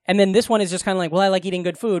Doug. And then this one is just kind of like, well, I like eating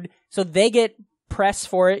good food, so they get press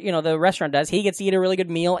for it, you know, the restaurant does. He gets to eat a really good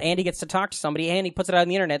meal, and he gets to talk to somebody, and he puts it out on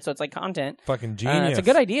the internet, so it's like content. Fucking genius. It's a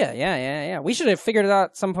good idea. Yeah. We should have figured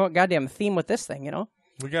out some goddamn theme with this thing, you know?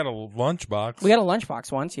 We got a lunchbox. We got a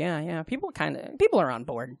lunchbox once, yeah. People are on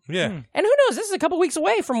board. Yeah. And who knows, this is a couple weeks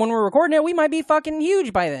away from when we're recording it. We might be fucking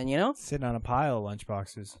huge by then, you know? Sitting on a pile of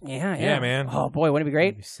lunchboxes. Yeah, man. Oh, boy, wouldn't it be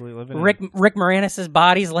great? Rick Moranis'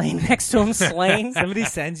 body's laying next to him, slain. Somebody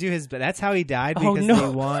sends you his... That's how he died, because they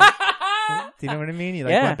won... Do you know what I mean? He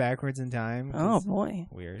went backwards in time. Oh boy,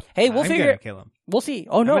 weird. Hey, we'll I'm gonna kill him. We'll see.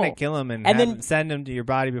 Oh no, I'm gonna kill him and then send him to your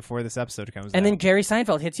body before this episode comes out. And then Jerry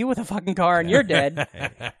Seinfeld hits you with a fucking car and you're dead.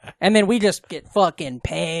 And then we just get fucking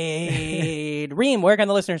paid. Reem, where can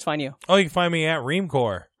the listeners find you? Oh, you can find me at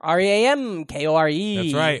Reamcore. REAMKORE.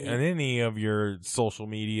 That's right. And any of your social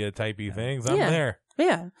media typey things, I'm there.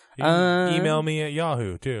 Yeah. You can email me at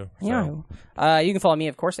Yahoo, too. Yahoo. You can follow me,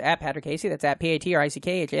 of course, at Patrick Casey. That's at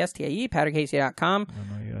PATRICKHASTAE, PatrickCasey.com.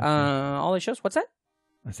 All the shows. What's that?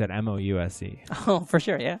 I said MOUSE. Oh, for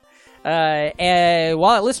sure, yeah.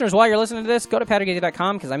 Listeners, while you're listening to this, go to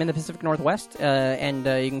PatrickCasey.com because I'm in the Pacific Northwest, and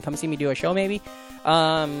you can come see me do a show maybe.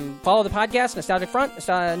 Follow the podcast, Nostalgic Front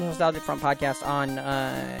Podcast on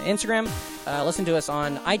Instagram. Listen to us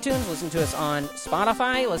on iTunes. Listen to us on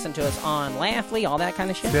Spotify. Listen to us on Laugh.ly, all that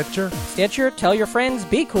kind of shit. Stitcher. Tell your friends.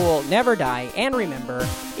 Be cool. Never die. And remember,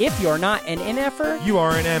 if you're not an NFer, you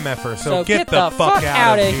are an MFer. So get the fuck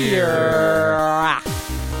out of here.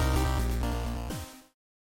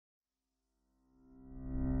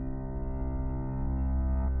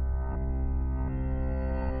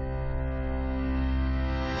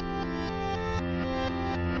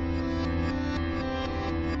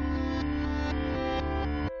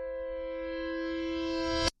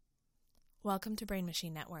 Welcome to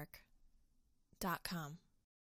BrainMachineNetwork.com.